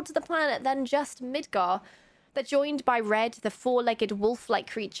lot more to the planet than just Midgar. They're joined by Red, the four-legged wolf-like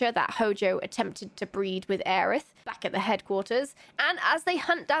creature that Hojo attempted to breed with Aerith, back at the headquarters, and as they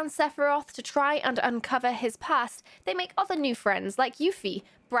hunt down Sephiroth to try and uncover his past, they make other new friends like Yuffie,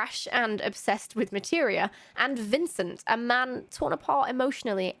 brash and obsessed with materia, and Vincent, a man torn apart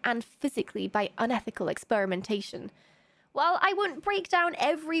emotionally and physically by unethical experimentation. While I won't break down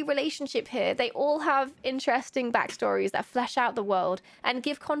every relationship here, they all have interesting backstories that flesh out the world and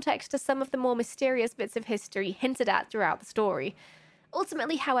give context to some of the more mysterious bits of history hinted at throughout the story.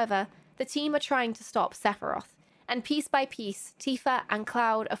 Ultimately, however, the team are trying to stop Sephiroth, and piece by piece, Tifa and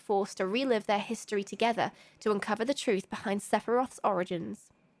Cloud are forced to relive their history together to uncover the truth behind Sephiroth's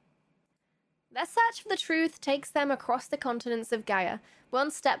origins. Their search for the truth takes them across the continents of Gaia,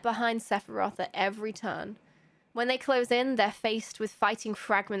 one step behind Sephiroth at every turn. When they close in, they're faced with fighting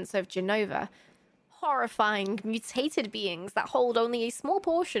fragments of Jenova, horrifying, mutated beings that hold only a small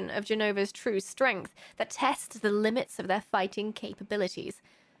portion of Jenova's true strength that test the limits of their fighting capabilities.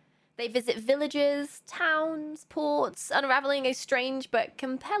 They visit villages, towns, ports, unraveling a strange but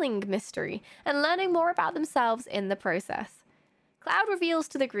compelling mystery and learning more about themselves in the process. Cloud reveals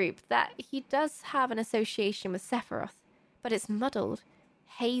to the group that he does have an association with Sephiroth, but it's muddled,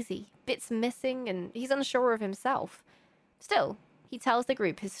 hazy, bits missing, and he's unsure of himself. Still, he tells the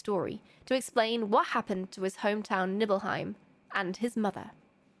group his story to explain what happened to his hometown Nibelheim and his mother.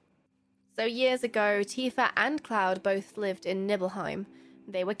 So years ago, Tifa and Cloud both lived in Nibelheim.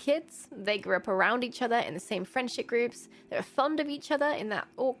 They were kids, they grew up around each other in the same friendship groups, they were fond of each other in that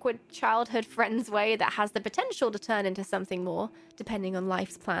awkward childhood friends way that has the potential to turn into something more, depending on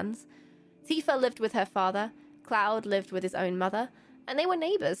life's plans. Tifa lived with her father, Cloud lived with his own mother, and they were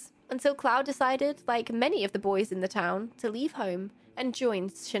neighbors, until Cloud decided, like many of the boys in the town, to leave home and join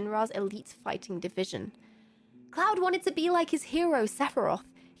Shinra's elite fighting division. Cloud wanted to be like his hero, Sephiroth.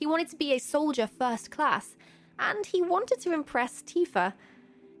 He wanted to be a soldier first class, and he wanted to impress Tifa.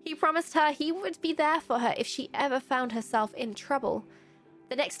 He promised her he would be there for her if she ever found herself in trouble.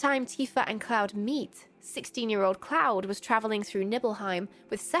 The next time Tifa and Cloud meet, 16-year-old Cloud was traveling through Nibelheim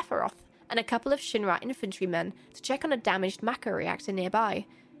with Sephiroth and a couple of Shinra infantrymen to check on a damaged Mako reactor nearby.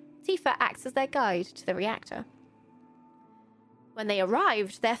 Tifa acts as their guide to the reactor. When they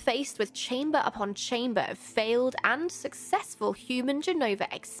arrived, they're faced with chamber upon chamber of failed and successful human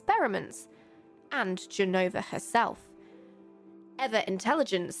Jenova experiments, and Jenova herself. Ever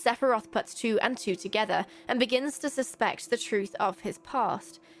intelligent, Sephiroth puts two and two together and begins to suspect the truth of his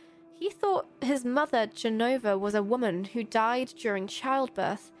past. He thought his mother, Jenova, was a woman who died during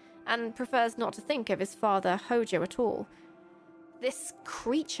childbirth, and prefers not to think of his father, Hojo, at all. This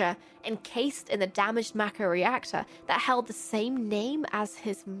creature, encased in the damaged Mako reactor that held the same name as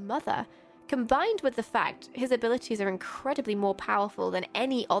his mother, combined with the fact his abilities are incredibly more powerful than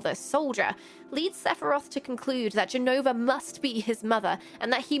any other soldier, leads Sephiroth to conclude that Jenova must be his mother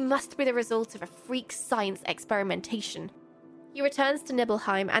and that he must be the result of a freak science experimentation. He returns to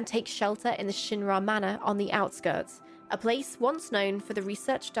Nibelheim and takes shelter in the Shinra Manor on the outskirts, a place once known for the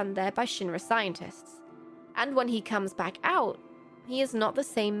research done there by Shinra scientists. And when he comes back out, he is not the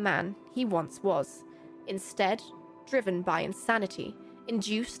same man he once was. Instead, driven by insanity,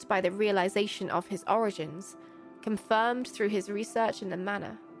 induced by the realization of his origins, confirmed through his research in the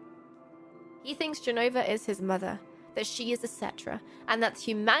manor. He thinks Jenova is his mother, that she is the Cetra, and that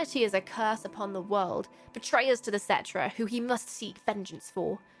humanity is a curse upon the world, betrayers to the Cetra, who he must seek vengeance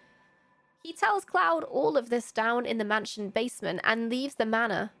for. He tells Cloud all of this down in the mansion basement and leaves the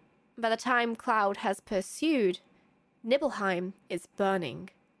manor. By the time Cloud has pursued, Nibelheim is burning,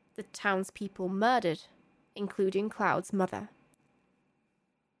 the townspeople murdered, including Cloud's mother.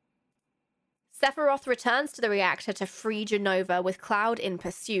 Sephiroth returns to the reactor to free Jenova with Cloud in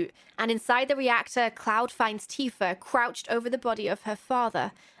pursuit, and inside the reactor, Cloud finds Tifa crouched over the body of her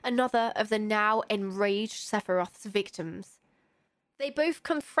father, another of the now enraged Sephiroth's victims. They both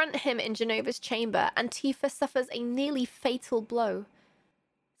confront him in Jenova's chamber, and Tifa suffers a nearly fatal blow.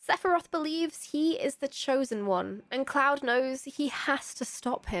 Sephiroth believes he is the chosen one, and Cloud knows he has to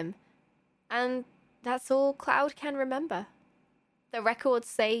stop him. And that's all Cloud can remember. The records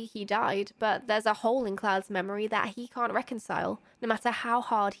say he died, but there's a hole in Cloud's memory that he can't reconcile, no matter how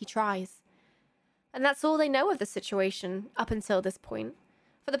hard he tries. And that's all they know of the situation, up until this point.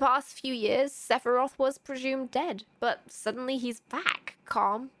 For the past few years, Sephiroth was presumed dead, but suddenly he's back,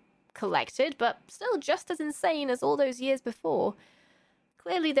 calm, collected, but still just as insane as all those years before.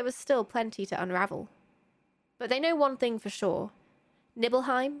 Clearly there was still plenty to unravel. But they know one thing for sure.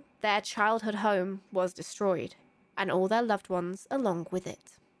 Nibelheim, their childhood home, was destroyed, and all their loved ones along with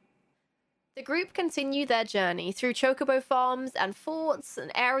it. The group continue their journey through chocobo farms and forts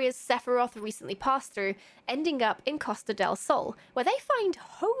and areas Sephiroth recently passed through, ending up in Costa del Sol, where they find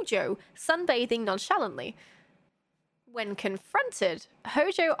Hojo sunbathing nonchalantly. When confronted,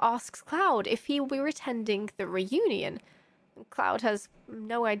 Hojo asks Cloud if he will be attending the reunion. Cloud has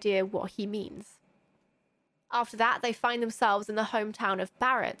no idea what he means. After that, they find themselves in the hometown of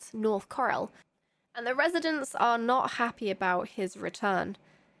Barret, North Corel, and the residents are not happy about his return.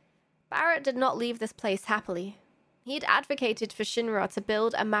 Barret did not leave this place happily. He had advocated for Shinra to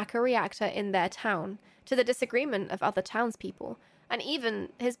build a Mako reactor in their town, to the disagreement of other townspeople, and even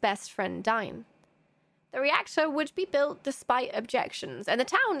his best friend Dyne. The reactor would be built despite objections, and the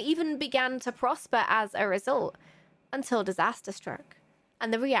town even began to prosper as a result, until disaster struck,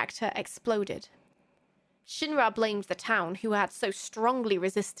 and the reactor exploded. Shinra blamed the town, who had so strongly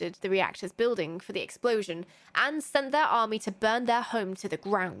resisted the reactor's building, for the explosion, and sent their army to burn their home to the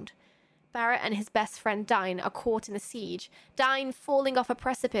ground. Barret and his best friend Dyne are caught in the siege, Dyne falling off a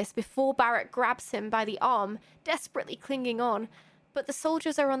precipice before Barret grabs him by the arm, desperately clinging on. But the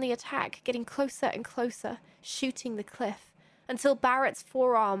soldiers are on the attack, getting closer and closer, shooting the cliff, until Barret's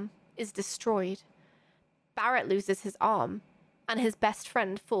forearm is destroyed. Barret loses his arm, and his best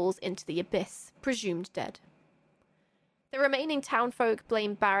friend falls into the abyss, presumed dead. The remaining townfolk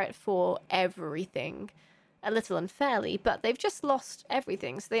blame Barret for everything. A little unfairly, but they've just lost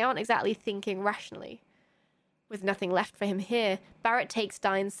everything, so they aren't exactly thinking rationally. With nothing left for him here, Barret takes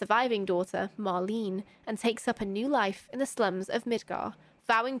Dyne's surviving daughter, Marlene, and takes up a new life in the slums of Midgar,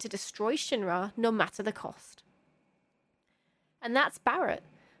 vowing to destroy Shinra no matter the cost. And that's Barret.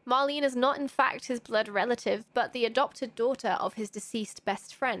 Marlene is not in fact his blood relative, but the adopted daughter of his deceased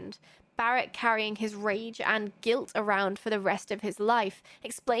best friend, Barret carrying his rage and guilt around for the rest of his life,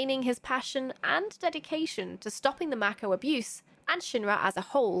 explaining his passion and dedication to stopping the Mako abuse and Shinra as a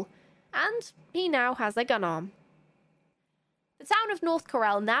whole, and he now has a gun arm. The town of North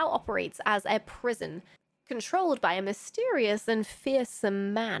Corel now operates as a prison, controlled by a mysterious and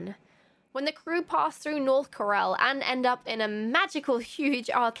fearsome man. When the crew pass through North Corel and end up in a magical huge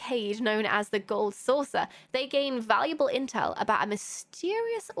arcade known as the Gold Saucer, they gain valuable intel about a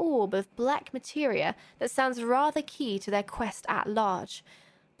mysterious orb of black materia that sounds rather key to their quest at large.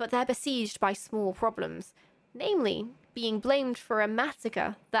 But they're besieged by small problems, namely being blamed for a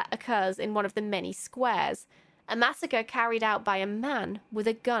massacre that occurs in one of the many squares, a massacre carried out by a man with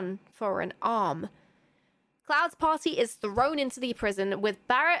a gun for an arm. Cloud's party is thrown into the prison with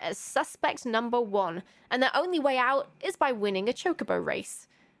Barrett as suspect number 1, and their only way out is by winning a chocobo race.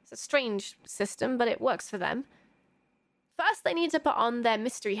 It's a strange system, but it works for them. First, they need to put on their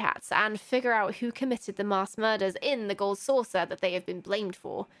mystery hats and figure out who committed the mass murders in the gold saucer that they have been blamed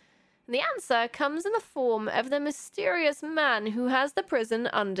for. And the answer comes in the form of the mysterious man who has the prison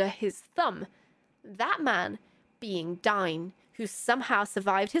under his thumb. That man being Dine, who somehow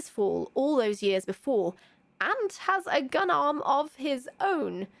survived his fall all those years before and has a gun arm of his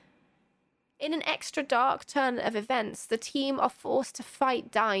own. In an extra dark turn of events, the team are forced to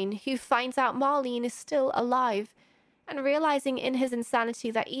fight Dine, who finds out Marlene is still alive, and realizing in his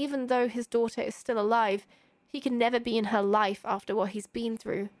insanity that even though his daughter is still alive, he can never be in her life after what he's been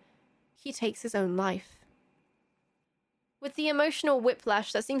through. He takes his own life. With the emotional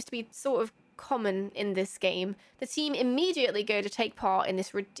whiplash that seems to be sort of common in this game, the team immediately go to take part in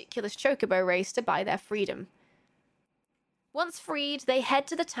this ridiculous chocobo race to buy their freedom. Once freed, they head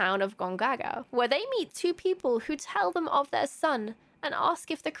to the town of Gongaga, where they meet 2 people who tell them of their son and ask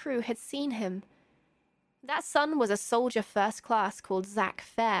if the crew had seen him. That son was a soldier first class called Zack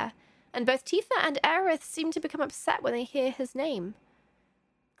Fair, and both Tifa and Aerith seem to become upset when they hear his name.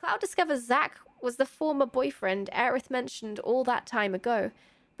 Cloud discovers Zack was the former boyfriend Aerith mentioned all that time ago,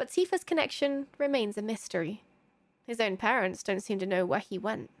 but Tifa's connection remains a mystery. His own parents don't seem to know where he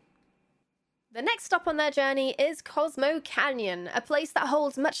went. The next stop on their journey is Cosmo Canyon, a place that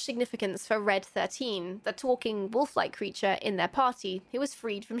holds much significance for Red 13, the talking wolf-like creature in their party who was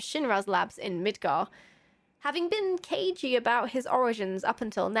freed from Shinra's labs in Midgar. Having been cagey about his origins up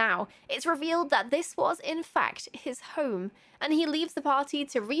until now, it's revealed that this was in fact his home, and he leaves the party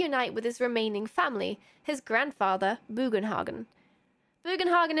to reunite with his remaining family, his grandfather, Bugenhagen.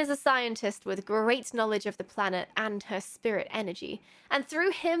 Bugenhagen is a scientist with great knowledge of the planet and her spirit energy, and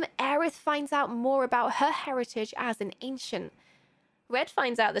through him, Aerith finds out more about her heritage as an ancient. Red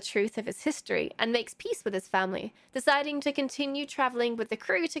finds out the truth of his history and makes peace with his family, deciding to continue traveling with the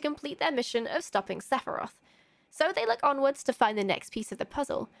crew to complete their mission of stopping Sephiroth. So they look onwards to find the next piece of the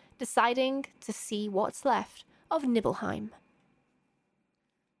puzzle, deciding to see what's left of Nibelheim.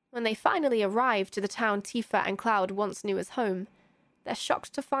 When they finally arrive to the town Tifa and Cloud once knew as home, they're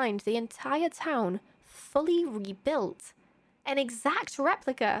shocked to find the entire town fully rebuilt, an exact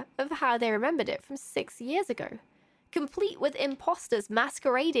replica of how they remembered it from 6 years ago, complete with imposters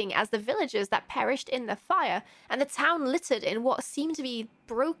masquerading as the villagers that perished in the fire, and the town littered in what seemed to be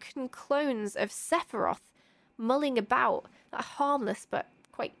broken clones of Sephiroth, mulling about, harmless but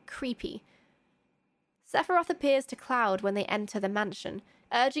quite creepy. Sephiroth appears to Cloud when they enter the mansion,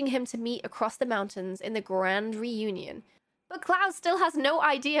 urging him to meet across the mountains in the grand reunion, but Cloud still has no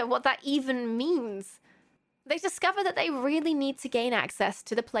idea what that even means. They discover that they really need to gain access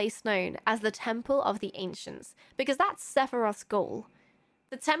to the place known as the Temple of the Ancients, because that's Sephiroth's goal.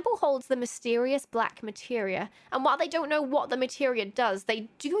 The temple holds the mysterious black materia, and while they don't know what the materia does, they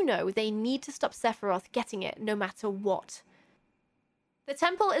do know they need to stop Sephiroth getting it no matter what. The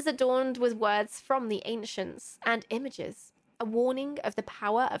temple is adorned with words from the Ancients and images, a warning of the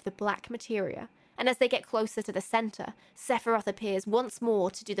power of the black materia. And as they get closer to the center, Sephiroth appears once more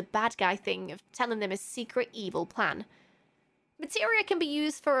to do the bad guy thing of telling them his secret evil plan. Materia can be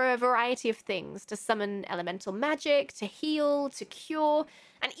used for a variety of things, to summon elemental magic, to heal, to cure,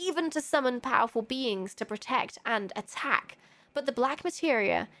 and even to summon powerful beings to protect and attack. But the black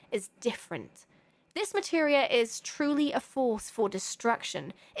materia is different. This materia is truly a force for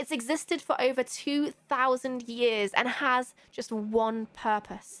destruction. It's existed for over 2,000 years and has just one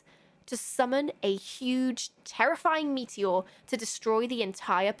purpose: to summon a huge, terrifying meteor to destroy the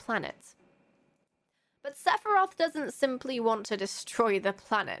entire planet. But Sephiroth doesn't simply want to destroy the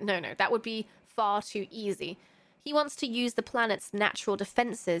planet. No, that would be far too easy. He wants to use the planet's natural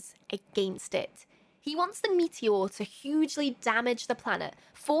defenses against it. He wants the meteor to hugely damage the planet,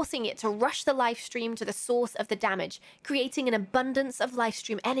 forcing it to rush the lifestream to the source of the damage, creating an abundance of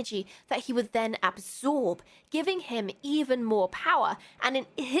lifestream energy that he would then absorb, giving him even more power, and in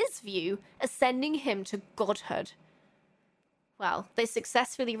his view, ascending him to godhood. Well, they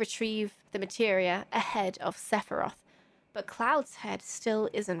successfully retrieve the materia ahead of Sephiroth, but Cloud's head still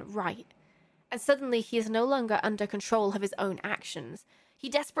isn't right, and suddenly he is no longer under control of his own actions. He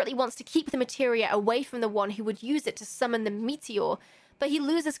desperately wants to keep the materia away from the one who would use it to summon the meteor, but he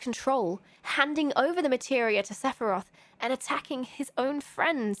loses control, handing over the materia to Sephiroth and attacking his own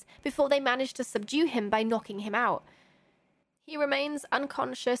friends before they manage to subdue him by knocking him out. He remains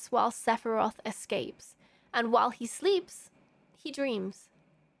unconscious while Sephiroth escapes, and while he sleeps, he dreams.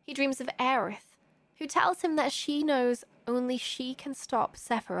 He dreams of Aerith, who tells him that she knows only she can stop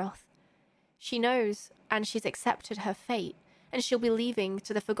Sephiroth. She knows and she's accepted her fate, and she'll be leaving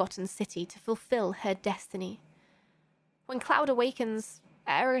to the Forgotten City to fulfill her destiny. When Cloud awakens,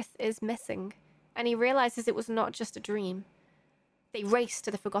 Aerith is missing, and he realizes it was not just a dream. They race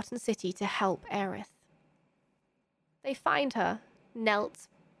to the Forgotten City to help Aerith. They find her, knelt,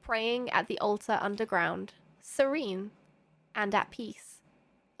 praying at the altar underground, serene and at peace,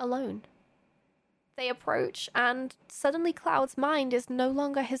 alone. They approach, and suddenly Cloud's mind is no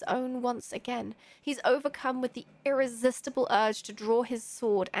longer his own once again. He's overcome with the irresistible urge to draw his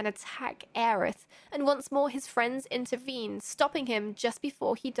sword and attack Aerith, and once more his friends intervene, stopping him just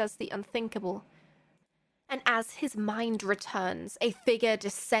before he does the unthinkable. And as his mind returns, a figure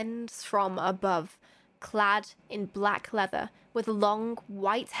descends from above, clad in black leather, with long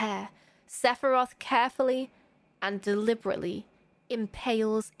white hair. Sephiroth carefully and deliberately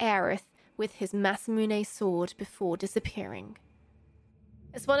impales Aerith with his Masamune sword before disappearing.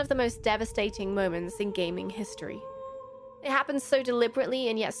 It's one of the most devastating moments in gaming history. It happens so deliberately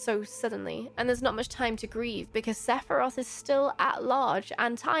and yet so suddenly, and there's not much time to grieve because Sephiroth is still at large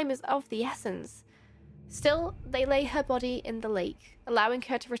and time is of the essence. Still, they lay her body in the lake, allowing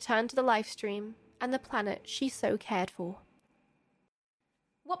her to return to the Lifestream and the planet she so cared for.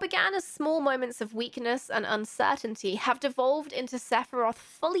 What began as small moments of weakness and uncertainty have devolved into Sephiroth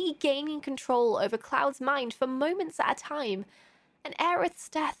fully gaining control over Cloud's mind for moments at a time, and Aerith's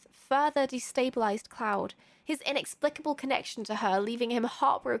death further destabilized Cloud, his inexplicable connection to her leaving him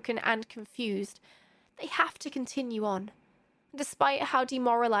heartbroken and confused. They have to continue on. Despite how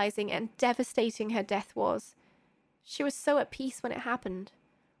demoralizing and devastating her death was, she was so at peace when it happened.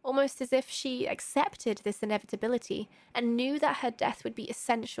 Almost as if she accepted this inevitability and knew that her death would be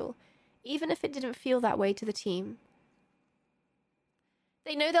essential, even if it didn't feel that way to the team.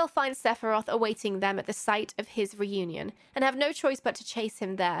 They know they'll find Sephiroth awaiting them at the site of his reunion, and have no choice but to chase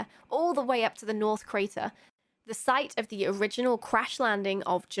him there, all the way up to the North Crater, the site of the original crash landing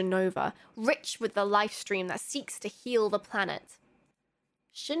of Jenova, rich with the Lifestream that seeks to heal the planet.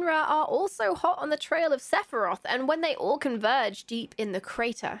 Shinra are also hot on the trail of Sephiroth, and when they all converge deep in the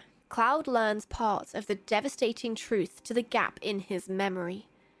crater, Cloud learns part of the devastating truth to the gap in his memory.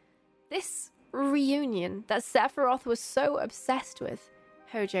 This reunion that Sephiroth was so obsessed with,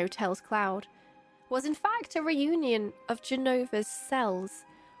 Hojo tells Cloud, was in fact a reunion of Jenova's cells,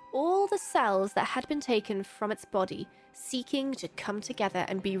 all the cells that had been taken from its body, seeking to come together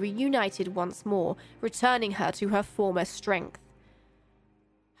and be reunited once more, returning her to her former strength.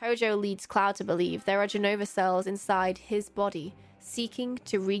 Hojo leads Cloud to believe there are Jenova cells inside his body, seeking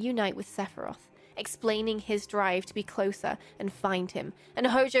to reunite with Sephiroth, explaining his drive to be closer and find him, and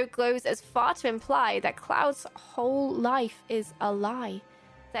Hojo goes as far to imply that Cloud's whole life is a lie,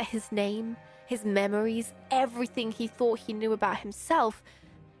 that his name, his memories, everything he thought he knew about himself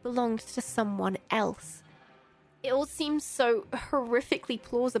belonged to someone else. It all seems so horrifically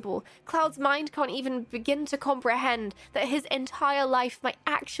plausible. Cloud's mind can't even begin to comprehend that his entire life might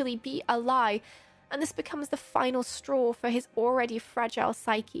actually be a lie, and this becomes the final straw for his already fragile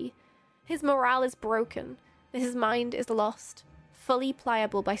psyche. His morale is broken, his mind is lost, fully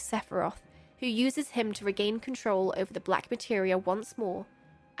pliable by Sephiroth, who uses him to regain control over the black materia once more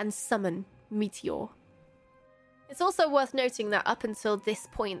and summon Meteor. It's also worth noting that up until this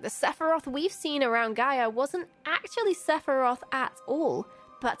point, the Sephiroth we've seen around Gaia wasn't actually Sephiroth at all,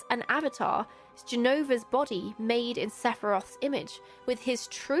 but an avatar, Jenova's body made in Sephiroth's image, with his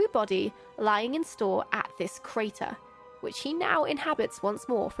true body lying in store at this crater, which he now inhabits once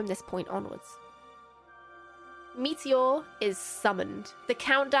more from this point onwards. Meteor is summoned. The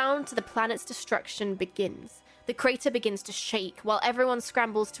countdown to the planet's destruction begins. The crater begins to shake. While everyone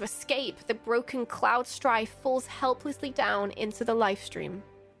scrambles to escape, the broken Cloud Strife falls helplessly down into the Lifestream.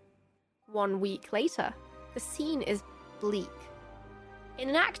 1 week later, the scene is bleak. In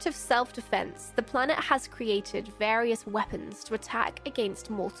an act of self-defense, the planet has created various weapons to attack against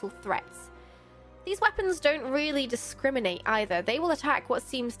mortal threats. These weapons don't really discriminate either. They will attack what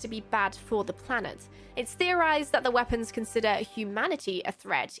seems to be bad for the planet. It's theorized that the weapons consider humanity a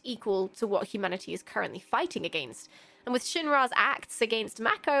threat equal to what humanity is currently fighting against. And with Shinra's acts against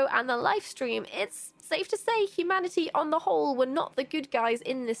Mako and the Lifestream, it's safe to say humanity on the whole were not the good guys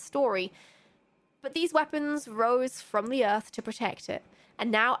in this story. But these weapons rose from the earth to protect it, and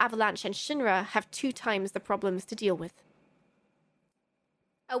now Avalanche and Shinra have 2 times the problems to deal with.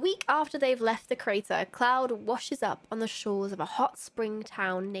 A week after they've left the crater, Cloud washes up on the shores of a hot spring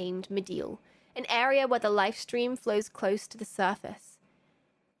town named Mideel, an area where the Lifestream flows close to the surface.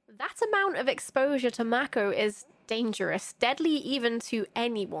 That amount of exposure to Mako is dangerous, deadly even to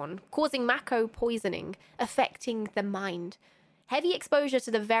anyone, causing Mako poisoning, affecting the mind. Heavy exposure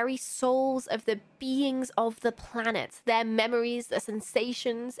to the very souls of the beings of the planet, their memories, their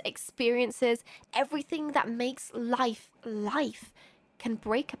sensations, experiences, everything that makes life, can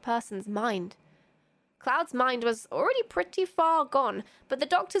break a person's mind. Cloud's mind was already pretty far gone, but the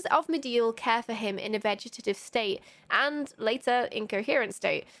doctors of Mideel care for him in a vegetative state, and later incoherent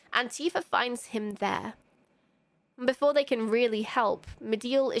state, and Tifa finds him there. Before they can really help,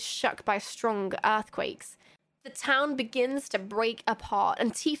 Mideel is shook by strong earthquakes. The town begins to break apart,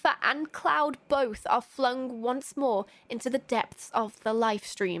 and Tifa and Cloud both are flung once more into the depths of the life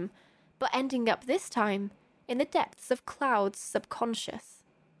stream, but ending up this time in the depths of Cloud's subconscious.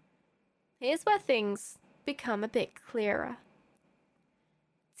 Here's where things become a bit clearer.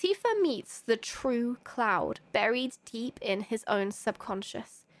 Tifa meets the true Cloud, buried deep in his own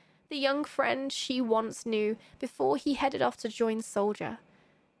subconscious, the young friend she once knew before he headed off to join Soldier.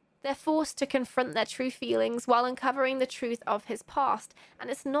 They're forced to confront their true feelings while uncovering the truth of his past, and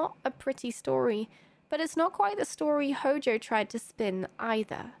it's not a pretty story, but it's not quite the story Hojo tried to spin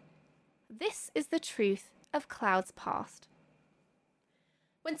either. This is the truth of Cloud's past.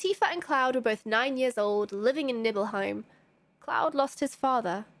 When Tifa and Cloud were both 9 years old, living in Nibelheim, Cloud lost his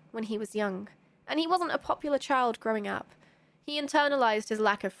father when he was young, and he wasn't a popular child growing up. He internalized his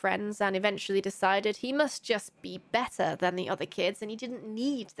lack of friends and eventually decided he must just be better than the other kids and he didn't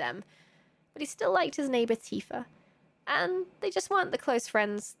need them. But he still liked his neighbor Tifa, and they just weren't the close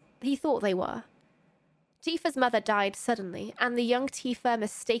friends he thought they were. Tifa's mother died suddenly, and the young Tifa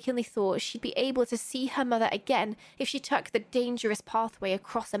mistakenly thought she'd be able to see her mother again if she took the dangerous pathway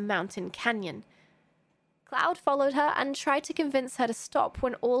across a mountain canyon. Cloud followed her and tried to convince her to stop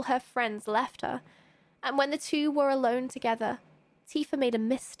when all her friends left her. And when the two were alone together, Tifa made a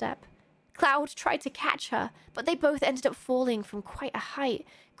misstep. Cloud tried to catch her, but they both ended up falling from quite a height,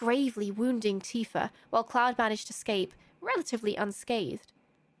 gravely wounding Tifa, while Cloud managed to escape, relatively unscathed.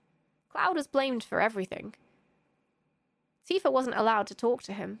 Cloud was blamed for everything. Tifa wasn't allowed to talk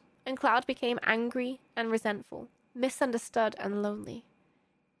to him, and Cloud became angry and resentful, misunderstood and lonely.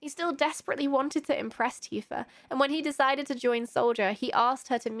 He still desperately wanted to impress Tifa, and when he decided to join Soldier, he asked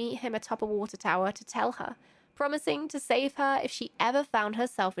her to meet him atop a water tower to tell her, promising to save her if she ever found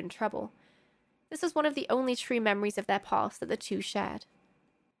herself in trouble. This was one of the only true memories of their past that the two shared.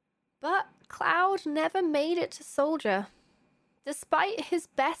 But Cloud never made it to Soldier. Despite his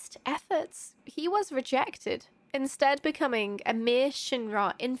best efforts, he was rejected, instead becoming a mere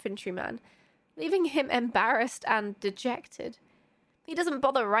Shinra infantryman, leaving him embarrassed and dejected. He doesn't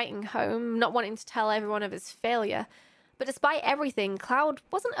bother writing home, not wanting to tell everyone of his failure. But despite everything, Cloud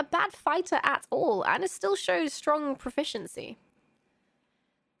wasn't a bad fighter at all, and it still showed strong proficiency.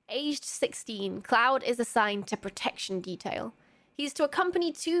 Aged 16, Cloud is assigned to Protection Detail. He's to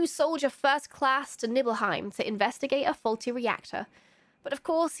accompany 2 Soldier First Class to Nibelheim to investigate a faulty reactor. But of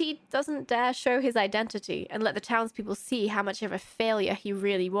course, he doesn't dare show his identity and let the townspeople see how much of a failure he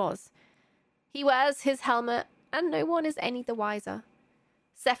really was. He wears his helmet, and no one is any the wiser.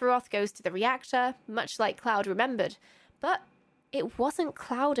 Sephiroth goes to the reactor, much like Cloud remembered, but it wasn't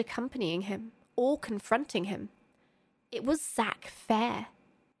Cloud accompanying him or confronting him. It was Zack Fair.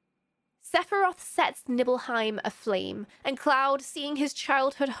 Sephiroth sets Nibelheim aflame, and Cloud, seeing his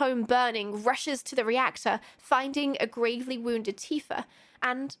childhood home burning, rushes to the reactor, finding a gravely wounded Tifa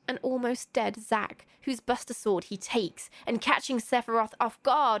and an almost dead Zack, whose Buster Sword he takes, and catching Sephiroth off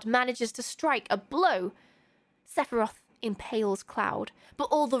guard, manages to strike a blow. Sephiroth impales Cloud, but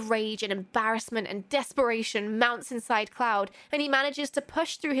all the rage and embarrassment and desperation mounts inside Cloud, and he manages to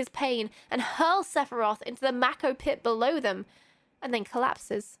push through his pain and hurl Sephiroth into the Mako pit below them, and then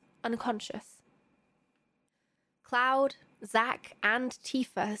collapses, unconscious. Cloud, Zack, and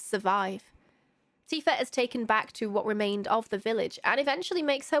Tifa survive. Tifa is taken back to what remained of the village and eventually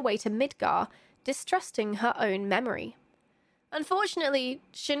makes her way to Midgar, distrusting her own memory. Unfortunately,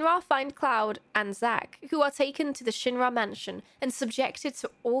 Shinra find Cloud and Zack, who are taken to the Shinra mansion and subjected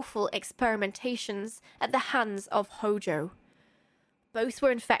to awful experimentations at the hands of Hojo. Both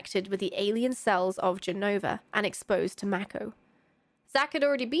were infected with the alien cells of Jenova and exposed to Mako. Zack had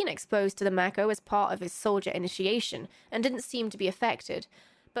already been exposed to the Mako as part of his soldier initiation and didn't seem to be affected,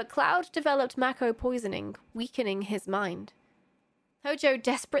 but Cloud developed Mako poisoning, weakening his mind. Hojo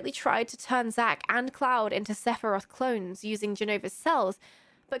desperately tried to turn Zack and Cloud into Sephiroth clones using Jenova's cells,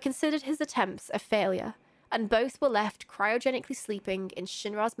 but considered his attempts a failure, and both were left cryogenically sleeping in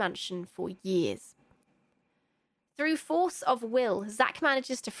Shinra's mansion for years. Through force of will, Zack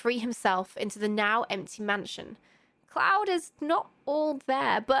manages to free himself into the now empty mansion. Cloud is not all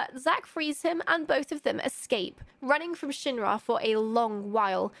there, but Zack frees him and both of them escape, running from Shinra for a long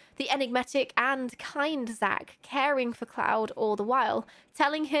while, the enigmatic and kind Zack caring for Cloud all the while,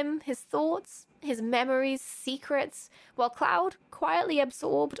 telling him his thoughts, his memories, secrets, while Cloud quietly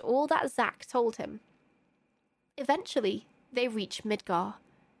absorbed all that Zack told him. Eventually, they reach Midgar,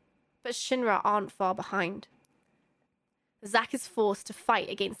 but Shinra aren't far behind. Zack is forced to fight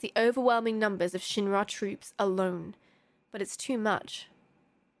against the overwhelming numbers of Shinra troops alone, but it's too much.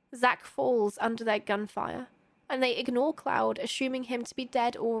 Zack falls under their gunfire, and they ignore Cloud, assuming him to be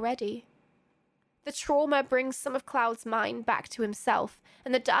dead already. The trauma brings some of Cloud's mind back to himself,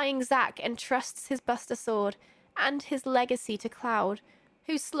 and the dying Zack entrusts his Buster Sword and his legacy to Cloud,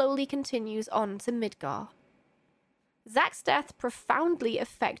 who slowly continues on to Midgar. Zack's death profoundly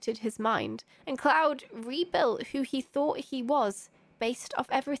affected his mind, and Cloud rebuilt who he thought he was based off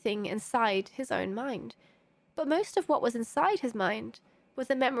everything inside his own mind. But most of what was inside his mind was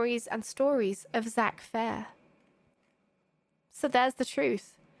the memories and stories of Zack Fair. So there's the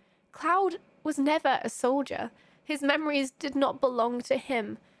truth. Cloud was never a soldier. His memories did not belong to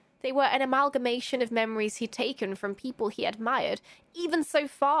him. They were an amalgamation of memories he'd taken from people he admired, even so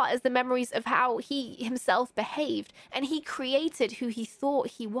far as the memories of how he himself behaved, and he created who he thought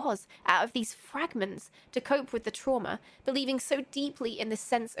he was out of these fragments to cope with the trauma, believing so deeply in the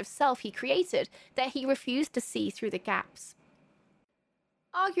sense of self he created that he refused to see through the gaps.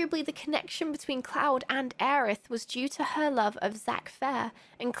 Arguably, the connection between Cloud and Aerith was due to her love of Zack Fair,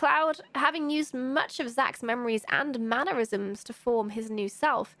 and Cloud, having used much of Zack's memories and mannerisms to form his new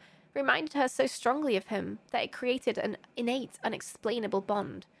self, reminded her so strongly of him that it created an innate, unexplainable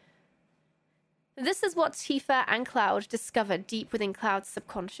bond. This is what Tifa and Cloud discovered deep within Cloud's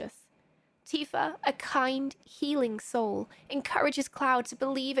subconscious. Tifa, a kind, healing soul, encourages Cloud to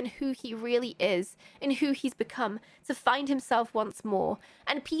believe in who he really is, in who he's become, to find himself once more,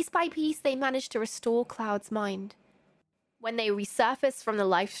 and piece by piece they manage to restore Cloud's mind. When they resurface from the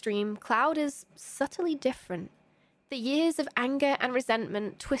life stream, Cloud is subtly different. The years of anger and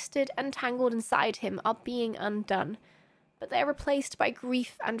resentment twisted and tangled inside him are being undone, but they're replaced by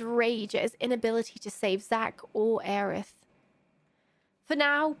grief and rage at his inability to save Zack or Aerith. For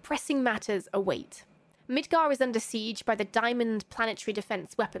now, pressing matters await. Midgar is under siege by the Diamond planetary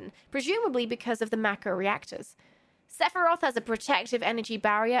defense weapon, presumably because of the Mako reactors. Sephiroth has a protective energy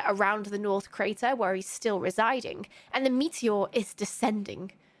barrier around the North Crater where he's still residing, and the meteor is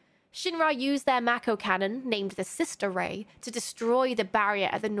descending. Shinra used their Mako cannon, named the Sister Ray, to destroy the barrier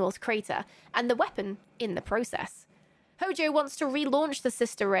at the North Crater, and the weapon in the process. Hojo wants to relaunch the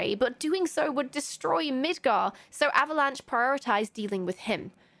Sister Ray, but doing so would destroy Midgar, so Avalanche prioritized dealing with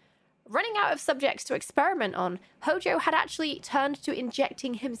him. Running out of subjects to experiment on, Hojo had actually turned to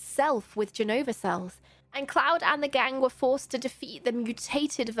injecting himself with Jenova cells, and Cloud and the gang were forced to defeat the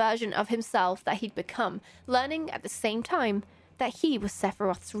mutated version of himself that he'd become, learning at the same time that he was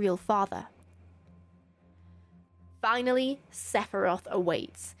Sephiroth's real father. Finally, Sephiroth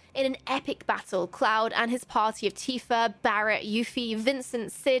awaits. In an epic battle, Cloud and his party of Tifa, Barret, Yuffie,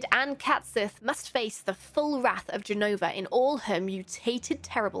 Vincent, Cid, and Katsith must face the full wrath of Jenova in all her mutated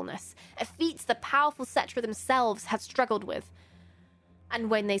terribleness, a feat the powerful Cetra themselves had struggled with. And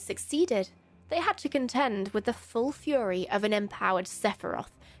when they succeeded, they had to contend with the full fury of an empowered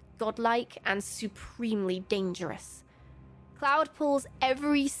Sephiroth, godlike and supremely dangerous. Cloud pulls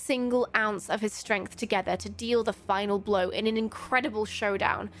every single ounce of his strength together to deal the final blow in an incredible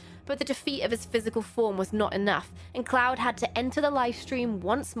showdown, but the defeat of his physical form was not enough, and Cloud had to enter the livestream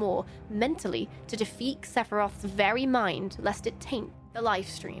once more, mentally, to defeat Sephiroth's very mind, lest it taint the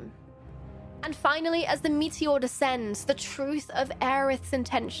livestream. And finally, as the meteor descends, the truth of Aerith's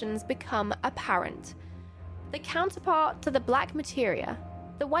intentions become apparent. The counterpart to the black materia,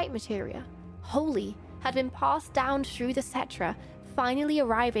 the white materia, Holy, had been passed down through the Cetra, finally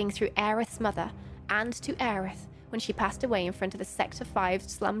arriving through Aerith's mother and to Aerith when she passed away in front of the Sector 5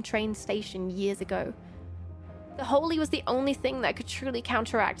 slum train station years ago. The Holy was the only thing that could truly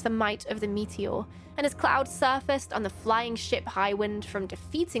counteract the might of the meteor, and as Cloud surfaced on the flying ship Highwind from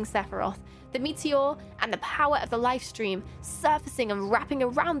defeating Sephiroth, the meteor and the power of the Lifestream surfacing and wrapping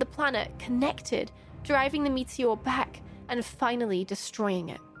around the planet connected, driving the meteor back and finally destroying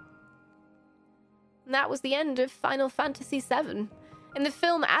it. And that was the end of Final Fantasy VII. In the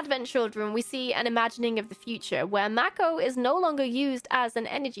film Advent Children, we see an imagining of the future where Mako is no longer used as an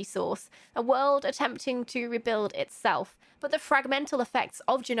energy source, a world attempting to rebuild itself, but the fragmental effects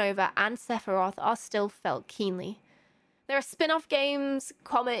of Jenova and Sephiroth are still felt keenly. There are spin-off games,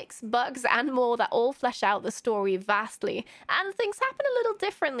 comics, bugs, and more that all flesh out the story vastly, and things happen a little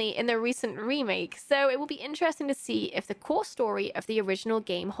differently in the recent remake, so it will be interesting to see if the core story of the original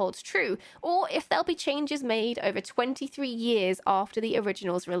game holds true, or if there'll be changes made over 23 years after the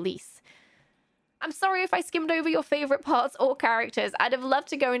original's release. I'm sorry if I skimmed over your favourite parts or characters. I'd have loved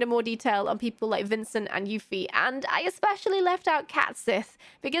to go into more detail on people like Vincent and Yuffie, and I especially left out Cat Sith,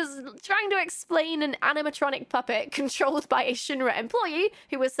 because trying to explain an animatronic puppet controlled by a Shinra employee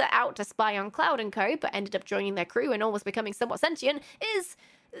who was set out to spy on Cloud & Co, but ended up joining their crew and almost becoming somewhat sentient it's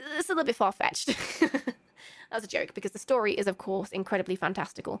a little bit far-fetched. That's a joke, because the story is, of course, incredibly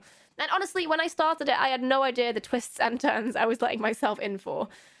fantastical. And honestly, when I started it, I had no idea the twists and turns I was letting myself in for.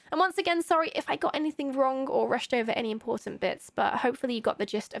 And once again, sorry if I got anything wrong or rushed over any important bits, but hopefully you got the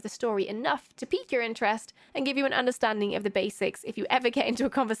gist of the story enough to pique your interest and give you an understanding of the basics if you ever get into a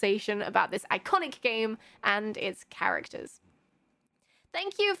conversation about this iconic game and its characters.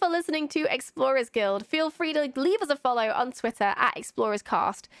 Thank you for listening to Explorers Guild. Feel free to leave us a follow on Twitter at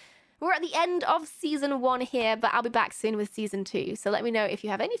ExplorersCast. We're at the end of Season 1 here, but I'll be back soon with Season 2, so let me know if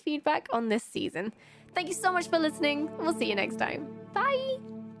you have any feedback on this season. Thank you so much for listening. We'll see you next time. Bye!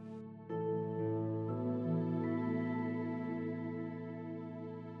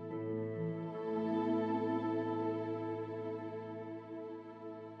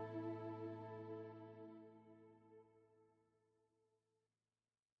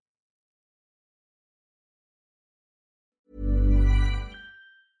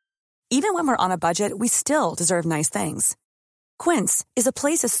 Even when we're on a budget, we still deserve nice things. Quince is a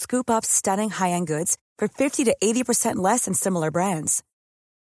place to scoop up stunning high-end goods for 50 to 80% less than similar brands.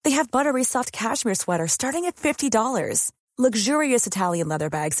 They have buttery soft cashmere sweaters starting at $50, luxurious Italian leather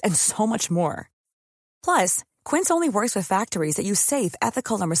bags, and so much more. Plus, Quince only works with factories that use safe,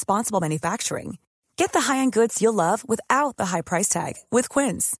 ethical, and responsible manufacturing. Get the high-end goods you'll love without the high price tag with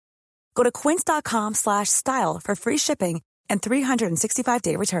Quince. Go to quince.com/style for free shipping and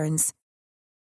 365-day returns.